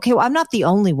are like, okay, well, I'm not the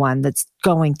only one that's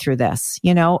going through this.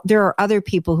 There are other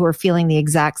people who are feeling the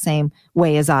exact same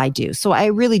way as I do. So I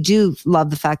really do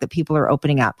love the fact that people are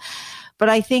opening up. But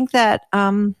I think that,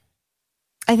 I'm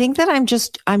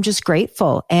just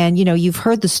grateful. And, you've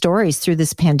heard the stories through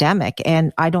this pandemic,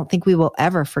 and I don't think we will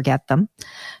ever forget them,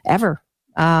 ever,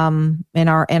 in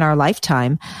our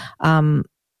lifetime. And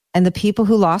the people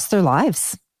who lost their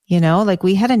lives, like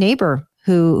we had a neighbor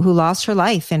who lost her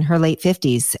life in her late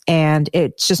 50s, and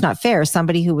it's just not fair.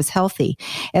 Somebody who was healthy.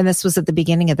 And this was at the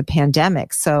beginning of the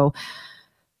pandemic. So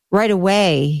right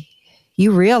away,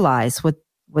 you realize what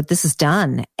this has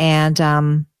done. And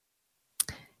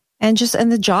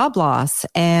the job loss.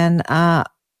 And, I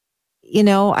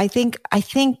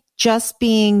think just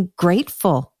being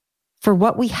grateful for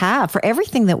what we have, for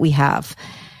everything that we have.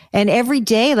 And every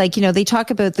day, they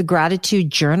talk about the gratitude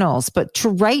journals, but to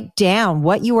write down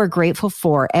what you are grateful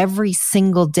for every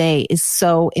single day is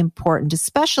so important,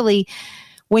 especially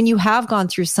when you have gone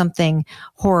through something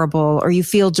horrible, or you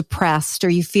feel depressed, or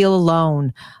you feel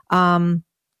alone.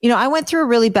 I went through a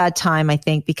really bad time, I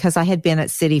think, because I had been at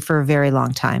City for a very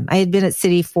long time. I had been at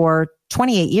City for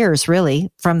 28 years,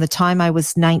 really. From the time I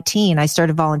was 19, I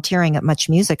started volunteering at Much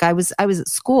Music. I was at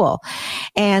school.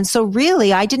 And so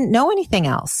really, I didn't know anything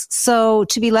else. So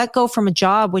to be let go from a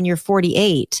job when you're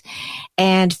 48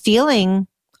 and feeling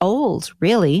old,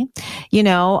 really,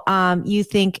 you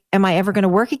think, am I ever going to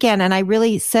work again? And I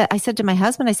said to my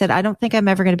husband, I said, I don't think I'm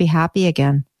ever going to be happy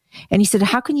again. And he said,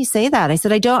 how can you say that? I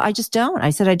said, I just don't. I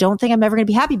said, I don't think I'm ever going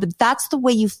to be happy, but that's the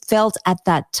way you felt at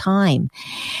that time.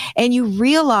 And you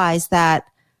realize that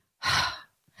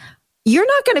you're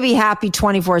not going to be happy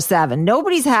 24/7.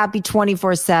 Nobody's happy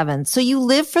 24/7. So you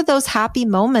live for those happy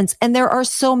moments. And there are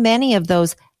so many of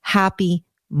those happy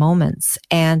moments,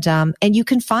 and you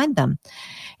can find them.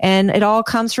 And it all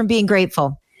comes from being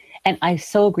grateful. And I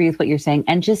so agree with what you're saying.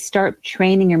 And just start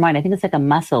training your mind. I think it's like a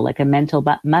muscle, like a mental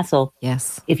muscle.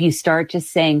 Yes. If you start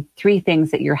just saying 3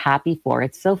 things that you're happy for.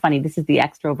 It's so funny. This is the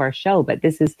extra of our show, but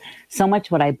this is so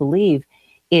much what I believe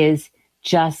is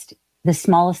just the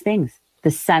smallest things.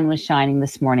 The sun was shining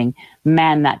this morning.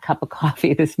 Man, that cup of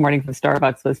coffee this morning from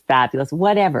Starbucks was fabulous.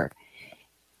 Whatever.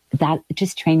 That,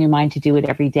 just train your mind to do it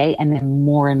every day. And then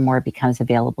more and more becomes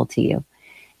available to you.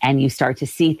 And you start to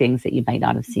see things that you might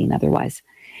not have seen otherwise.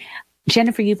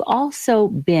 Jennifer, you've also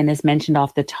been, as mentioned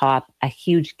off the top, a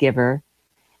huge giver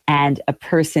and a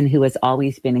person who has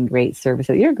always been in great service.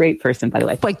 You're a great person, by the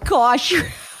way. Oh my gosh,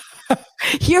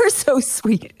 you're so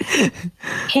sweet.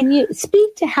 Can you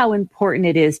speak to how important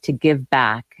it is to give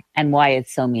back and why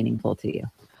it's so meaningful to you?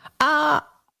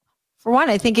 For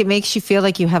one, I think it makes you feel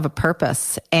like you have a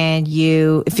purpose, and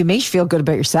if it makes you feel good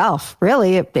about yourself,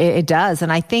 really, it does.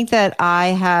 And I think that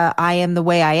I am the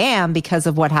way I am because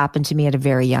of what happened to me at a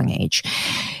very young age.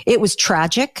 It was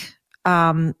tragic.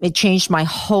 It changed my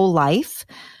whole life.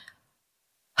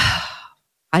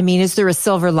 I mean, is there a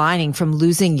silver lining from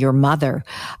losing your mother?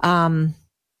 I'll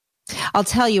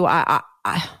tell you,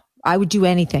 I would do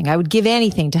anything. I would give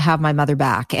anything to have my mother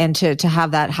back and to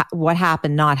have that, what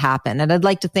happened, not happen. And I'd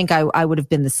like to think I would have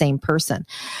been the same person.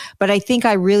 But I think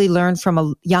I really learned from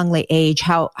a young age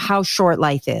how short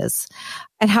life is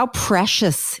and how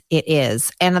precious it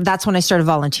is. And that's when I started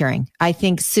volunteering. I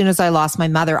think as soon as I lost my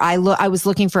mother, I was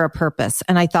looking for a purpose,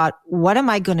 and I thought, what am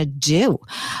I going to do?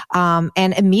 And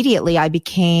immediately I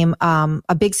became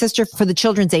a big sister for the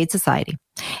Children's Aid Society.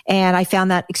 And I found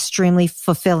that extremely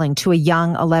fulfilling to a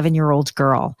young 11-year-old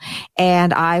girl.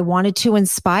 And I wanted to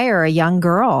inspire a young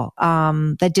girl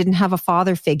that didn't have a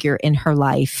father figure in her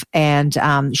life. And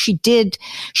she did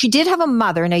have a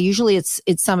mother. Now, usually it's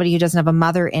somebody who doesn't have a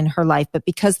mother in her life, but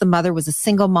because the mother was a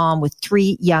single mom with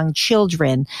 3 young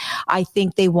children, I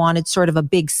think they wanted sort of a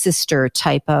big sister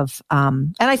type of,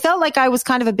 and I felt like I was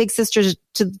kind of a big sister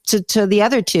to the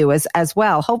other 2 as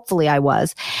well. Hopefully I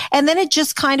was. And then it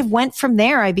just kind of went from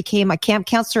there. I became a camp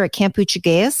counselor at Camp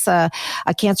Puchegayas,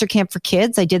 a cancer camp for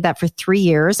kids. I did that for 3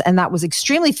 years, and that was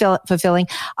extremely fulfilling.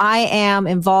 I am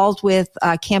involved with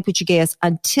Camp Puchegayas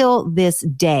until this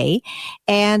day.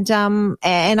 And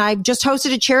I've just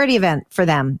hosted a charity event for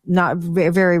them, not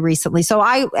very recently. So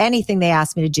anything they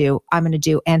ask me to do, I'm going to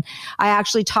do. And I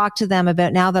actually talked to them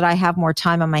about, now that I have more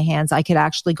time on my hands, I could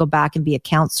actually go back and be a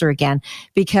counselor again,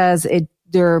 because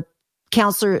they're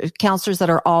counselors that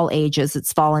are all ages.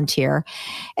 It's volunteer.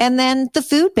 And then the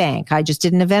food bank. I just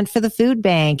did an event for the food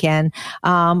bank, and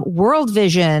World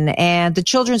Vision and the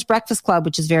Children's Breakfast Club,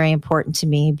 which is very important to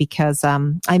me because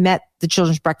I met the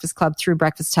Children's Breakfast Club through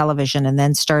Breakfast Television and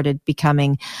then started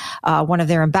becoming one of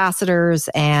their ambassadors,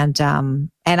 and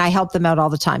I help them out all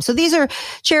the time. So these are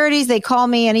charities. They call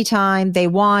me anytime they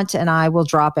want, and I will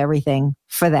drop everything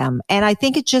for them. And I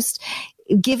think it just,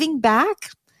 giving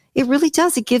back, it really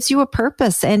does. It gives you a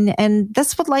purpose, and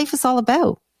that's what life is all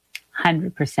about.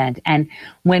 100%. And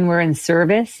when we're in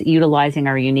service, utilizing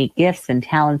our unique gifts and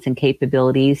talents and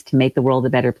capabilities to make the world a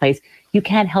better place, you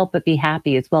can't help but be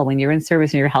happy as well. When you're in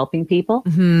service and you're helping people,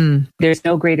 there's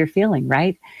no greater feeling,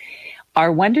 right?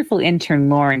 Our wonderful intern,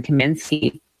 Lauren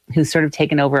Kaminsky, who's sort of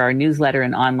taken over our newsletter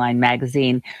and online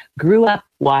magazine, grew up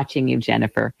watching you,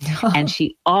 Jennifer, and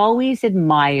she always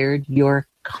admired your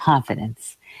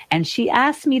confidence. And she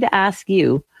asked me to ask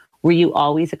you, were you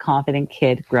always a confident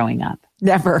kid growing up?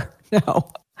 Never. No.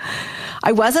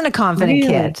 I wasn't a confident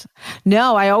kid.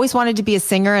 No, I always wanted to be a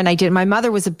singer, and I did. My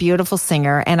mother was a beautiful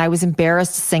singer, and I was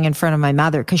embarrassed to sing in front of my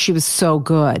mother because she was so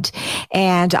good.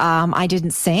 And I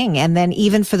didn't sing. And then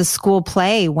even for the school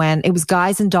play, when it was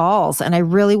Guys and Dolls, and I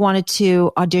really wanted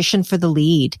to audition for the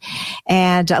lead.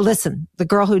 And listen, the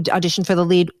girl who auditioned for the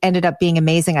lead ended up being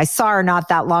amazing. I saw her not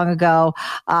that long ago.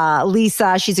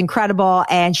 Lisa, she's incredible,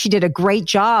 and she did a great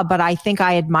job. But I think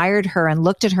I admired her and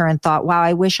looked at her and thought, wow,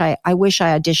 I wish I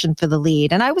auditioned for the lead.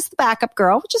 And I was the backup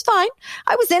girl, which is fine.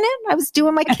 I was in it. I was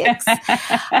doing my kicks.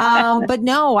 But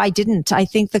no, I didn't. I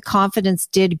think the confidence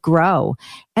did grow.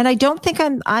 And I don't think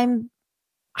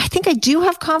I think I do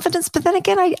have confidence, but then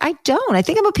again, I don't. I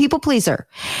think I'm a people pleaser.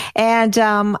 And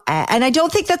I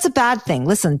don't think that's a bad thing.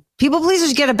 Listen, People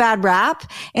pleasers get a bad rap,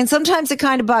 and sometimes it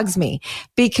kind of bugs me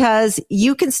because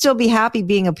you can still be happy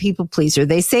being a people pleaser.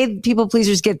 They say people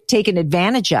pleasers get taken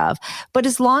advantage of, but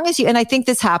as long as you, and I think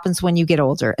this happens when you get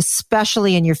older,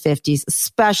 especially in your 50s,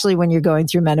 especially when you're going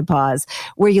through menopause,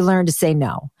 where you learn to say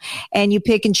no and you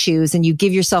pick and choose and you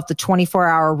give yourself the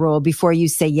 24-hour rule before you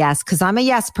say yes, because I'm a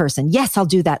yes person. Yes, I'll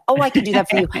do that. Oh, I can do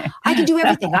that for you. I can do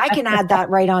everything. I can add that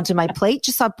right onto my plate.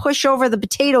 Just I'll push over the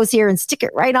potatoes here and stick it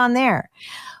right on there.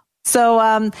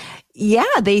 So, yeah,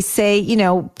 they say, you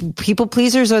know, people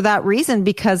pleasers are that reason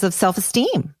because of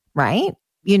self-esteem, right?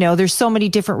 You know, there's so many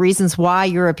different reasons why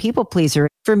you're a people pleaser.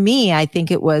 For me, I think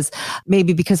it was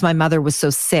maybe because my mother was so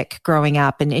sick growing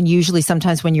up. And usually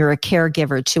sometimes when you're a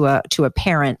caregiver to a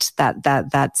parent,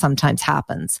 that sometimes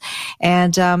happens.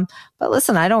 And, but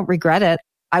listen, I don't regret it.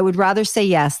 I would rather say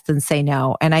yes than say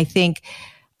no. And I think,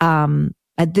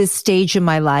 at this stage in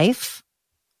my life,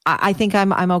 I think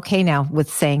I'm okay now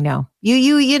with saying no.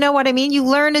 You know what I mean? You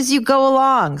learn as you go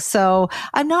along. So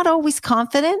I'm not always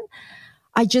confident.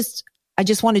 I just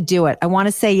want to do it. I want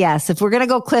to say yes. If we're going to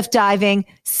go cliff diving,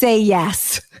 say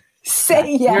yes.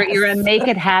 Say yes. You're a make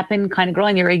it happen kind of girl,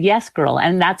 and you're a yes girl.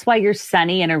 And that's why you're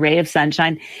sunny and a ray of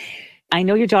sunshine. I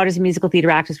know your daughter's a musical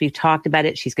theater actress. We've talked about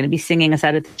it. She's going to be singing us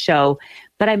out at the show.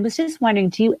 But I was just wondering,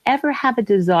 do you ever have a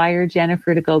desire,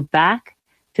 Jennifer, to go back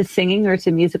to singing or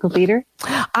to musical theater?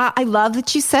 I love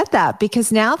that you said that,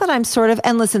 because now that I'm sort of,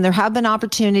 and listen, there have been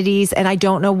opportunities and I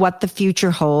don't know what the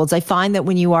future holds. I find that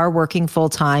when you are working full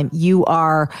time, you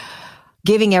are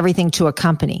giving everything to a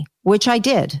company, which I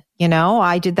did. You know,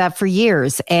 I did that for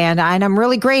years and I'm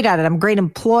really great at it. I'm a great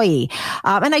employee.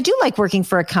 And I do like working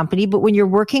for a company, but when you're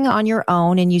working on your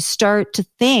own and you start to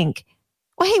think,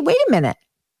 well, hey, wait a minute.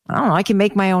 I don't know, I can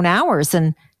make my own hours.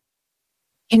 And,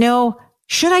 you know,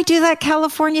 should I do that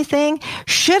California thing?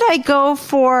 Should I go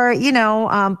for,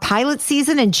 pilot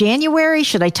season in January?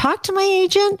 Should I talk to my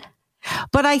agent?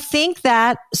 But I think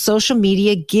that social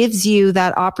media gives you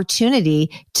that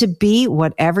opportunity to be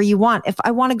whatever you want. If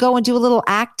I want to go and do a little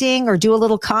acting or do a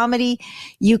little comedy,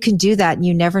 you can do that and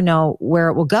you never know where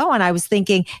it will go. And I was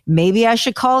thinking maybe I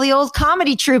should call the old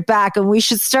comedy troupe back and we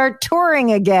should start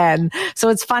touring again. So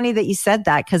it's funny that you said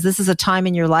that, because this is a time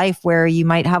in your life where you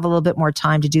might have a little bit more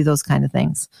time to do those kind of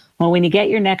things. Well, when you get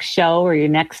your next show or your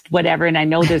next whatever, and I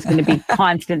know there's going to be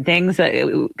constant things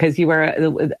because you are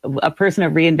a person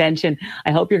of reinvention.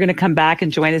 I hope you're going to come back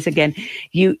and join us again.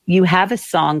 You have a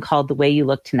song called The Way You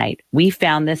Look Tonight. We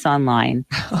found this online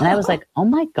and I was like, oh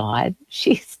my God,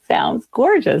 she sounds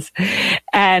gorgeous.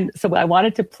 And so I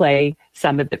wanted to play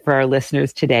some of it for our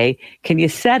listeners today. Can you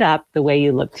set up The Way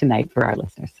You Look Tonight for our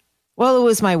listeners? Well, it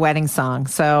was my wedding song.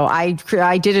 So I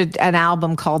did an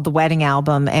album called The Wedding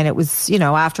Album. And it was,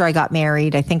 after I got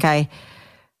married, I think I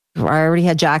already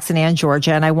had Jackson and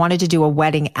Georgia, and I wanted to do a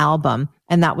wedding album.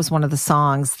 And that was one of the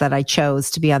songs that I chose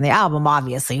to be on the album.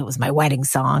 Obviously, it was my wedding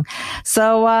song.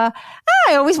 So I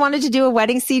always wanted to do a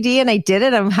wedding CD, and I did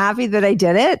it. I'm happy that I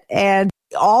did it. And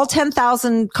all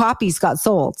 10,000 copies got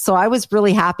sold. So I was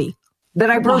really happy that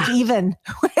I broke even.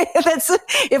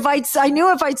 I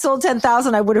knew if I'd sold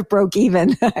 10,000, I would have broke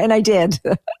even. And I did.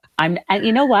 And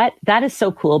you know what? That is so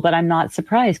cool, but I'm not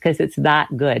surprised because it's that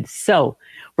good. So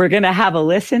we're going to have a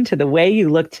listen to The Way You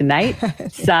Look Tonight,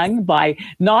 sung by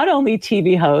not only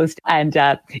TV host and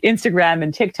Instagram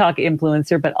and TikTok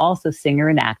influencer, but also singer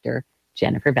and actor,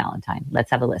 Jennifer Valentine.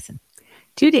 Let's have a listen.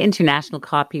 Due to international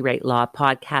copyright law,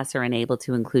 podcasts are unable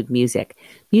to include music.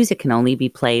 Music can only be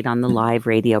played on the live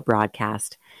radio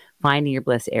broadcast. Finding Your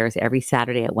Bliss airs every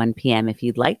Saturday at 1 p.m. If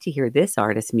you'd like to hear this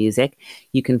artist's music,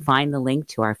 you can find the link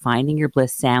to our Finding Your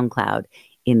Bliss SoundCloud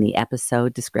in the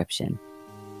episode description.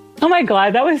 Oh my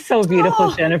God, that was so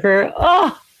beautiful, Jennifer.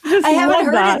 Oh, I haven't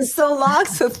heard it in so long,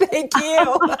 so thank you.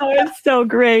 Oh, it's so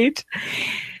great.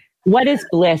 What is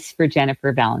bliss for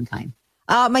Jennifer Valentine?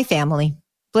 My family.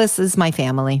 Bliss is my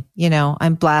family.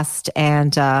 I'm blessed,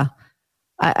 and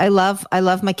I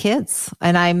love my kids,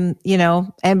 and I'm,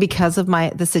 and because of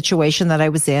the situation that I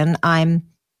was in, I'm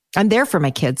there for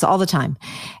my kids all the time.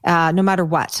 No matter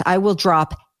what, I will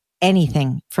drop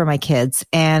anything for my kids.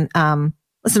 And,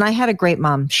 listen, I had a great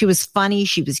mom. She was funny.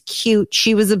 She was cute.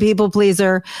 She was a people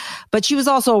pleaser, but she was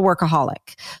also a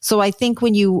workaholic. So I think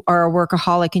when you are a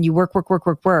workaholic and you work,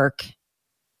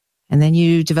 and then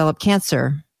you develop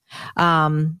cancer,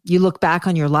 you look back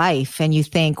on your life and you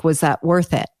think, was that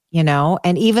worth it?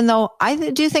 And even though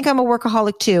I do think I'm a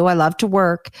workaholic too, I love to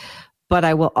work, but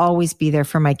I will always be there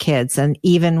for my kids. And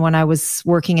even when I was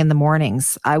working in the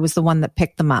mornings, I was the one that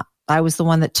picked them up. I was the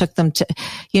one that took them to,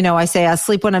 I say I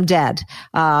sleep when I'm dead,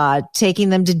 taking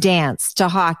them to dance, to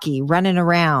hockey, running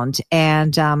around,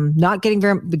 and not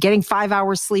getting 5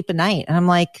 hours sleep a night. And I'm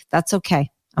like, that's okay.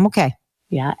 I'm okay.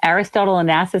 Yeah. Aristotle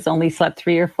Onassis only slept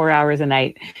 3 or 4 hours a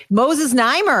night. Moses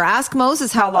Neimer, ask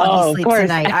Moses how long he sleeps a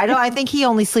night. I think he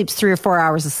only sleeps 3 or 4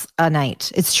 hours a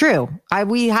night. It's true.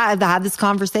 We had this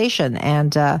conversation,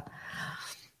 and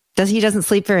he doesn't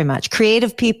sleep very much.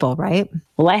 Creative people, right?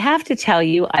 Well, I have to tell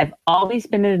you, I've always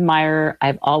been an admirer.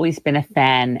 I've always been a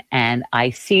fan, and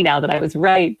I see now that I was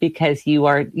right, because you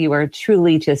are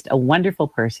truly just a wonderful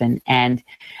person. And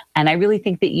I really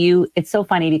think that it's so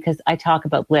funny because I talk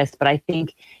about bliss, but I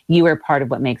think you are part of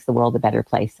what makes the world a better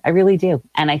place. I really do.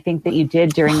 And I think that you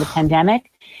did during the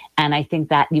pandemic. And I think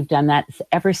that you've done that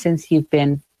ever since you've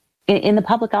been in the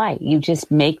public eye. You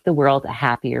just make the world a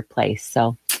happier place.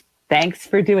 So thanks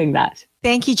for doing that.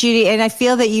 Thank you, Judy. And I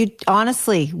feel that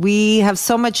honestly, we have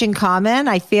so much in common.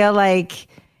 I feel like,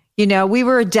 we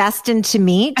were destined to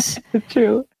meet.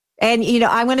 True. And,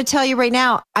 I'm going to tell you right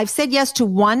now, I've said yes to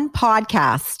one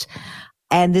podcast,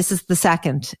 and this is the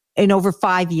second in over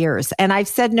 5 years. And I've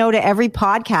said no to every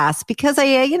podcast because but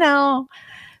I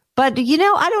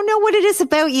don't know what it is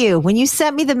about you. When you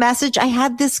sent me the message, I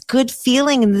had this good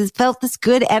feeling and felt this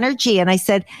good energy. And I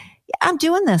said, yeah, I'm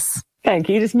doing this. Thank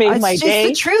you. You just made my day.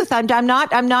 It's the truth. I'm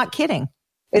not kidding.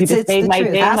 It's made my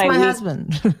truth. day, Ask my week.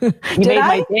 husband. You made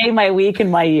my day, my week, and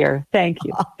my year. Thank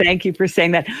you. Thank you for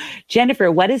saying that.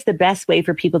 Jennifer, what is the best way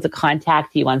for people to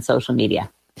contact you on social media?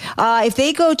 If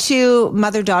they go to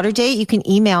Mother-Daughter Date, you can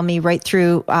email me right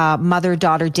through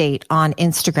Mother-Daughter Date on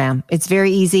Instagram. It's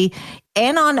very easy.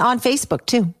 And on Facebook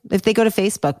too, if they go to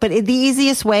Facebook. But the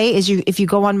easiest way is if you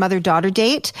go on Mother-Daughter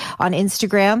Date on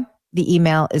Instagram, the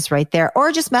email is right there.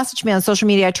 Or just message me on social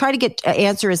media. I try to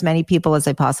answer as many people as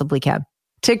I possibly can.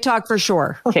 TikTok for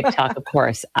sure. TikTok, of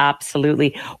course.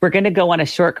 Absolutely. We're going to go on a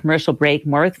short commercial break.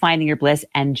 More with Finding Your Bliss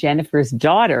and Jennifer's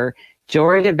daughter,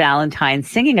 Georgia Valentine,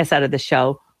 singing us out of the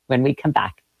show when we come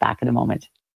back. Back in a moment.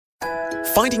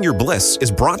 Finding Your Bliss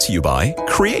is brought to you by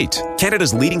Create,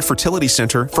 Canada's leading fertility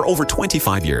centre for over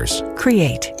 25 years.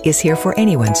 Create is here for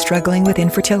anyone struggling with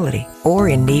infertility or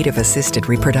in need of assisted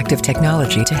reproductive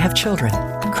technology to have children.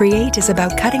 Create is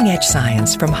about cutting-edge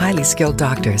science from highly skilled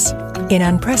doctors. In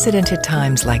unprecedented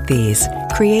times like these,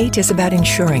 Create is about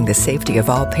ensuring the safety of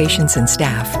all patients and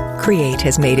staff. Create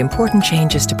has made important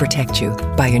changes to protect you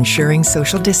by ensuring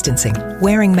social distancing,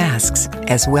 wearing masks,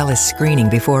 as well as screening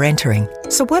before entering.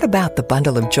 So what about the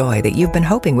bundle of joy that you've been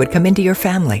hoping would come into your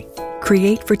family?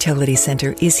 Create Fertility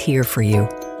Center is here for you.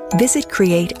 Visit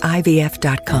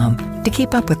CreateIVF.com to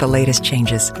keep up with the latest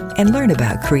changes and learn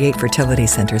about Create Fertility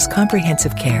Center's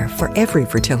comprehensive care for every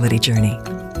fertility journey.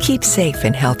 Keep safe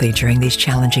and healthy during these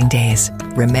challenging days,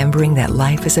 remembering that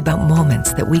life is about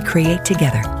moments that we create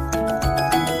together.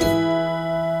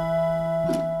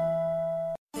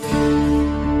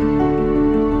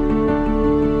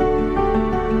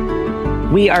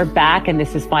 We are back, and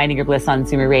this is Finding Your Bliss on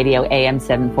Zoomer Radio, AM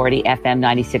 740, FM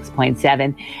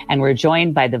 96.7. And we're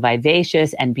joined by the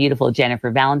vivacious and beautiful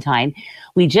Jennifer Valentine.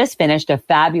 We just finished a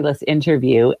fabulous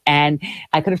interview, and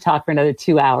I could have talked for another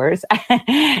 2 hours.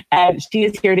 And she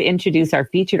is here to introduce our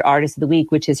featured artist of the week,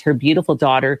 which is her beautiful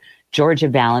daughter, Georgia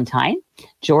Valentine.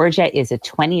 Georgia is a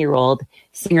 20-year-old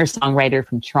singer-songwriter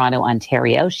from Toronto,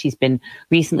 Ontario. She's been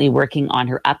recently working on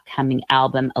her upcoming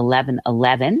album,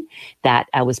 1111, that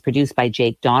was produced by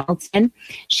Jake Donaldson.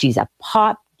 She's a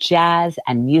pop, jazz,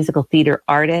 and musical theater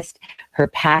artist. Her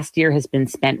past year has been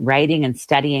spent writing and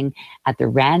studying at the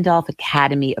Randolph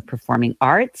Academy of Performing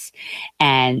Arts.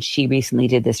 And she recently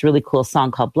did this really cool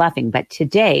song called Bluffing. But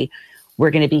today,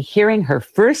 we're going to be hearing her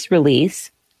first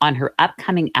release on her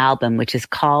upcoming album, which is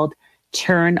called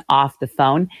Turn Off the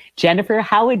Phone. Jennifer,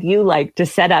 how would you like to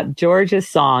set up Georgia's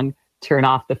song, Turn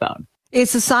Off the Phone?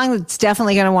 It's a song that's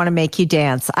definitely going to want to make you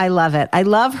dance. I love it. I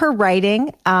love her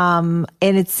writing. And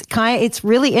it's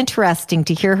really interesting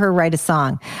to hear her write a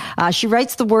song. She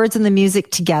writes the words and the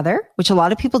music together, which a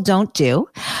lot of people don't do.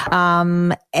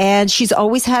 And she's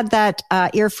always had that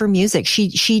ear for music.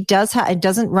 She does it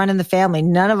doesn't run in the family.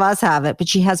 None of us have it, but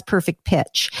she has perfect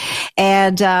pitch.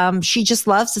 And she just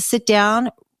loves to sit down,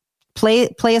 play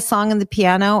a song on the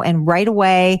piano and right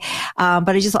away. But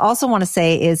I just also want to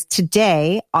say is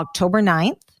today, October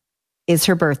 9th, is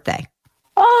her birthday.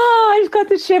 Oh, I've got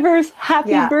the shivers.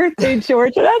 Happy birthday,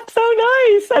 Georgia. That's so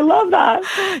nice. I love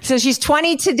that. So she's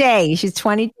 20 today.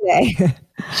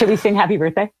 Should we sing happy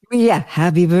birthday? Yeah.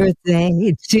 Happy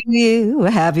birthday to you.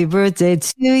 Happy birthday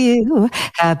to you.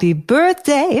 Happy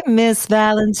birthday, Miss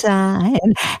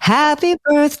Valentine. Happy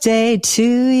birthday to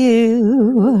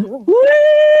you. Woo!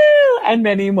 And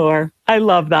many more. I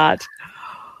love that.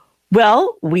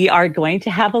 Well, we are going to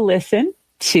have a listen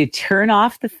to Turn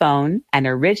Off the Phone, an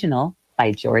original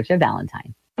by Georgia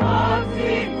Valentine.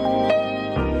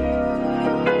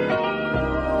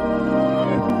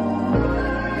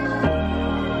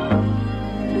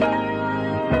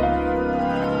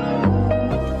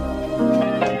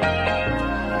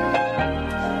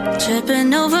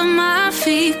 Tripping over my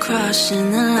feet,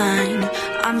 crossing the line.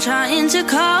 I'm trying to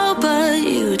call, but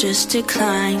you just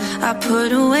decline. I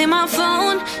put away my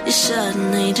phone, you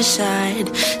suddenly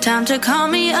decide. Time to call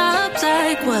me up,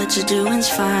 like what you're doing's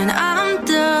fine. I'm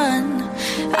done,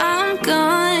 I'm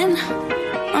gone.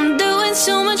 I'm doing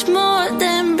so much more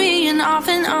than being off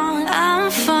and on. I'm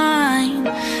fine,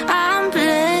 I'm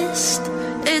blessed.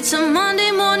 It's a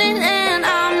Monday morning and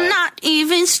I'm not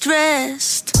even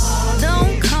stressed.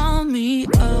 Don't call me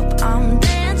up, I'm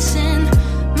dancing.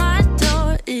 My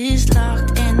door is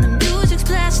locked and the music's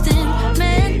blasting.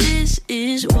 Man, this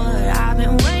is what I've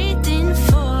been waiting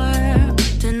for.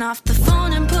 Turn off the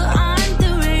phone and put on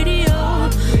the radio.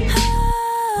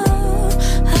 Oh,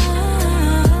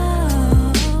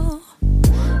 oh,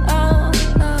 oh, oh,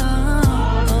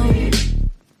 oh.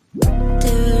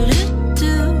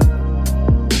 Do-do-do.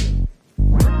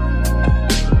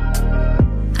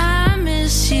 I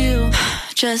miss you.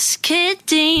 Just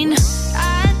kidding.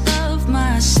 I love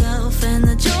myself and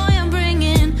the joy I'm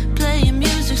bringing. Playing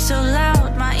music so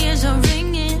loud, my ears are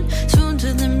ringing. Tune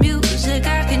to the music,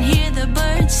 I can hear the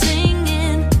birds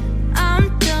singing.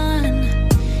 I'm done,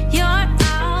 you're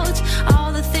out.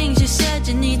 All the things you said,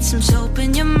 you need some soap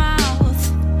in your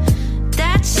mouth.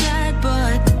 That's sad,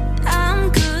 but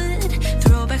I'm good.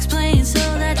 Throwbacks playing so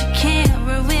that you can't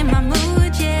ruin my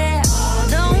mood, yeah.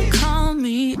 Don't call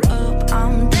me up,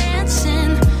 I'm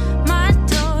dancing. My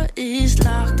door is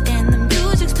locked and the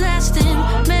music's blasting.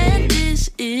 Man, this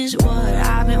is what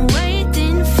I've been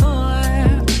waiting for.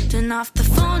 Turn off the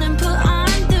phone and put on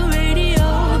the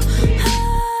radio.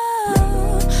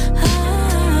 Oh,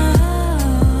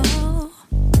 oh,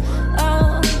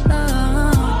 oh,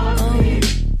 oh, oh.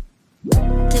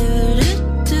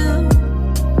 Do-do-do.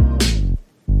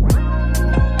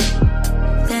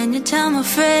 Then you tell my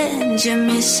friends you're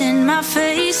missing my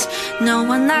face. No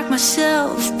one like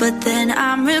myself, but then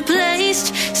I'm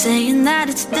replaced. Saying that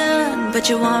it's done, but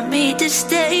you want me to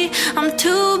stay. I'm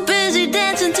too busy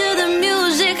dancing to the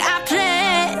music I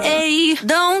play.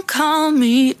 Don't call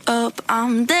me up,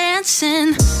 I'm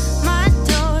dancing. My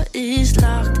door is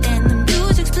locked and the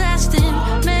music's blasting.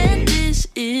 Man, this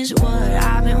is what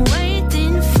I've been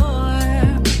waiting for.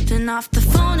 Turn off the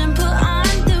phone and put on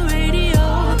the radio.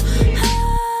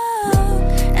 Oh,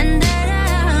 and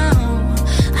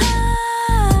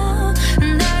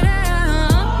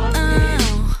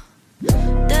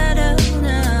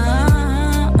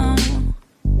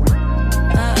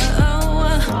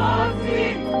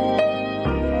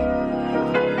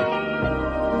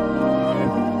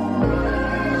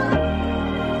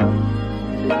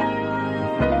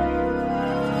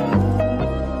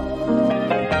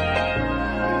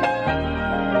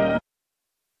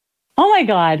Oh my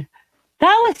God.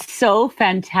 That was so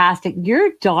fantastic. Your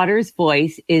daughter's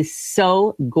voice is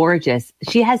so gorgeous.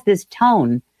 She has this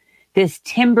tone, this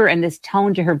timbre and this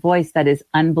tone to her voice that is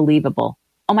unbelievable.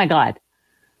 Oh my God.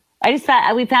 We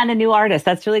found a new artist.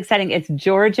 That's really exciting. It's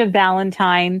Georgia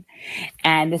Valentine,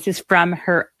 and this is from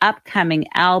her upcoming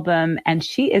album, and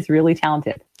she is really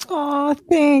talented. Oh,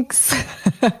 thanks.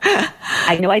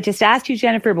 I know I just asked you,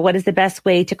 Jennifer, but what is the best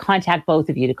way to contact both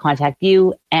of you, to contact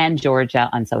you and Georgia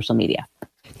on social media?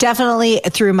 Definitely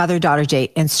through Mother-Daughter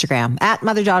Date Instagram, at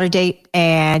Mother-Daughter Date,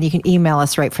 and you can email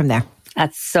us right from there.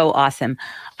 That's so awesome.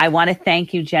 I want to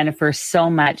thank you, Jennifer, so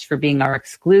much for being our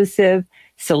exclusive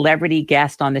celebrity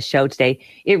guest on the show today.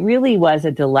 It really was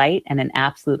a delight and an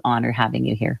absolute honor having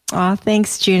you here. Oh,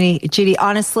 thanks, Judy. Judy,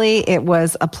 honestly, it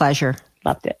was a pleasure.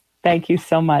 Loved it. Thank you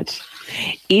so much.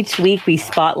 Each week, we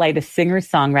spotlight a singer,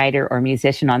 songwriter, or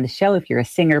musician on the show. If you're a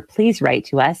singer, please write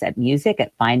to us at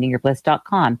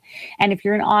music@findingyourbliss.com. And if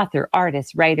you're an author,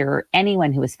 artist, writer, or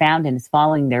anyone who has found and is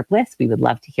following their bliss, we would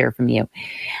love to hear from you.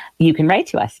 You can write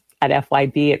to us at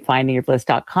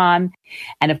fyb@findingyourbliss.com.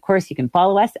 And of course, you can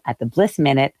follow us at The Bliss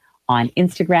Minute on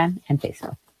Instagram and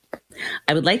Facebook.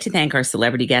 I would like to thank our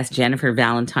celebrity guest, Jennifer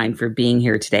Valentine, for being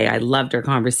here today. I loved our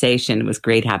conversation. It was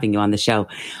great having you on the show.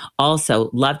 Also,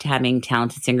 loved having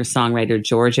talented singer-songwriter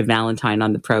Georgia Valentine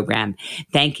on the program.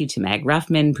 Thank you to Meg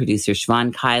Ruffman, producer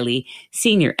Siobhan Kiley,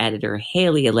 senior editor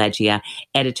Haley Allegia,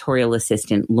 editorial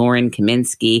assistant Lauren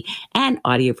Kaminsky, and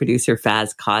audio producer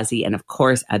Faz Kazi. And of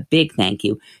course, a big thank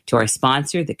you to our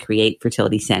sponsor, the Create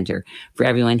Fertility Center. For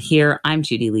everyone here, I'm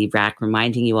Judy Librach,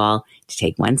 reminding you all to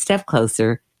take one step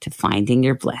closer to finding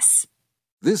your bliss.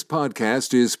 This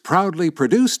podcast is proudly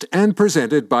produced and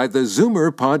presented by the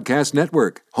Zoomer Podcast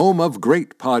Network, home of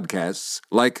great podcasts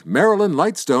like Marilyn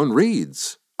Lightstone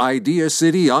Reads, Idea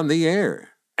City on the Air,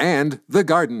 and The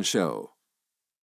Garden Show.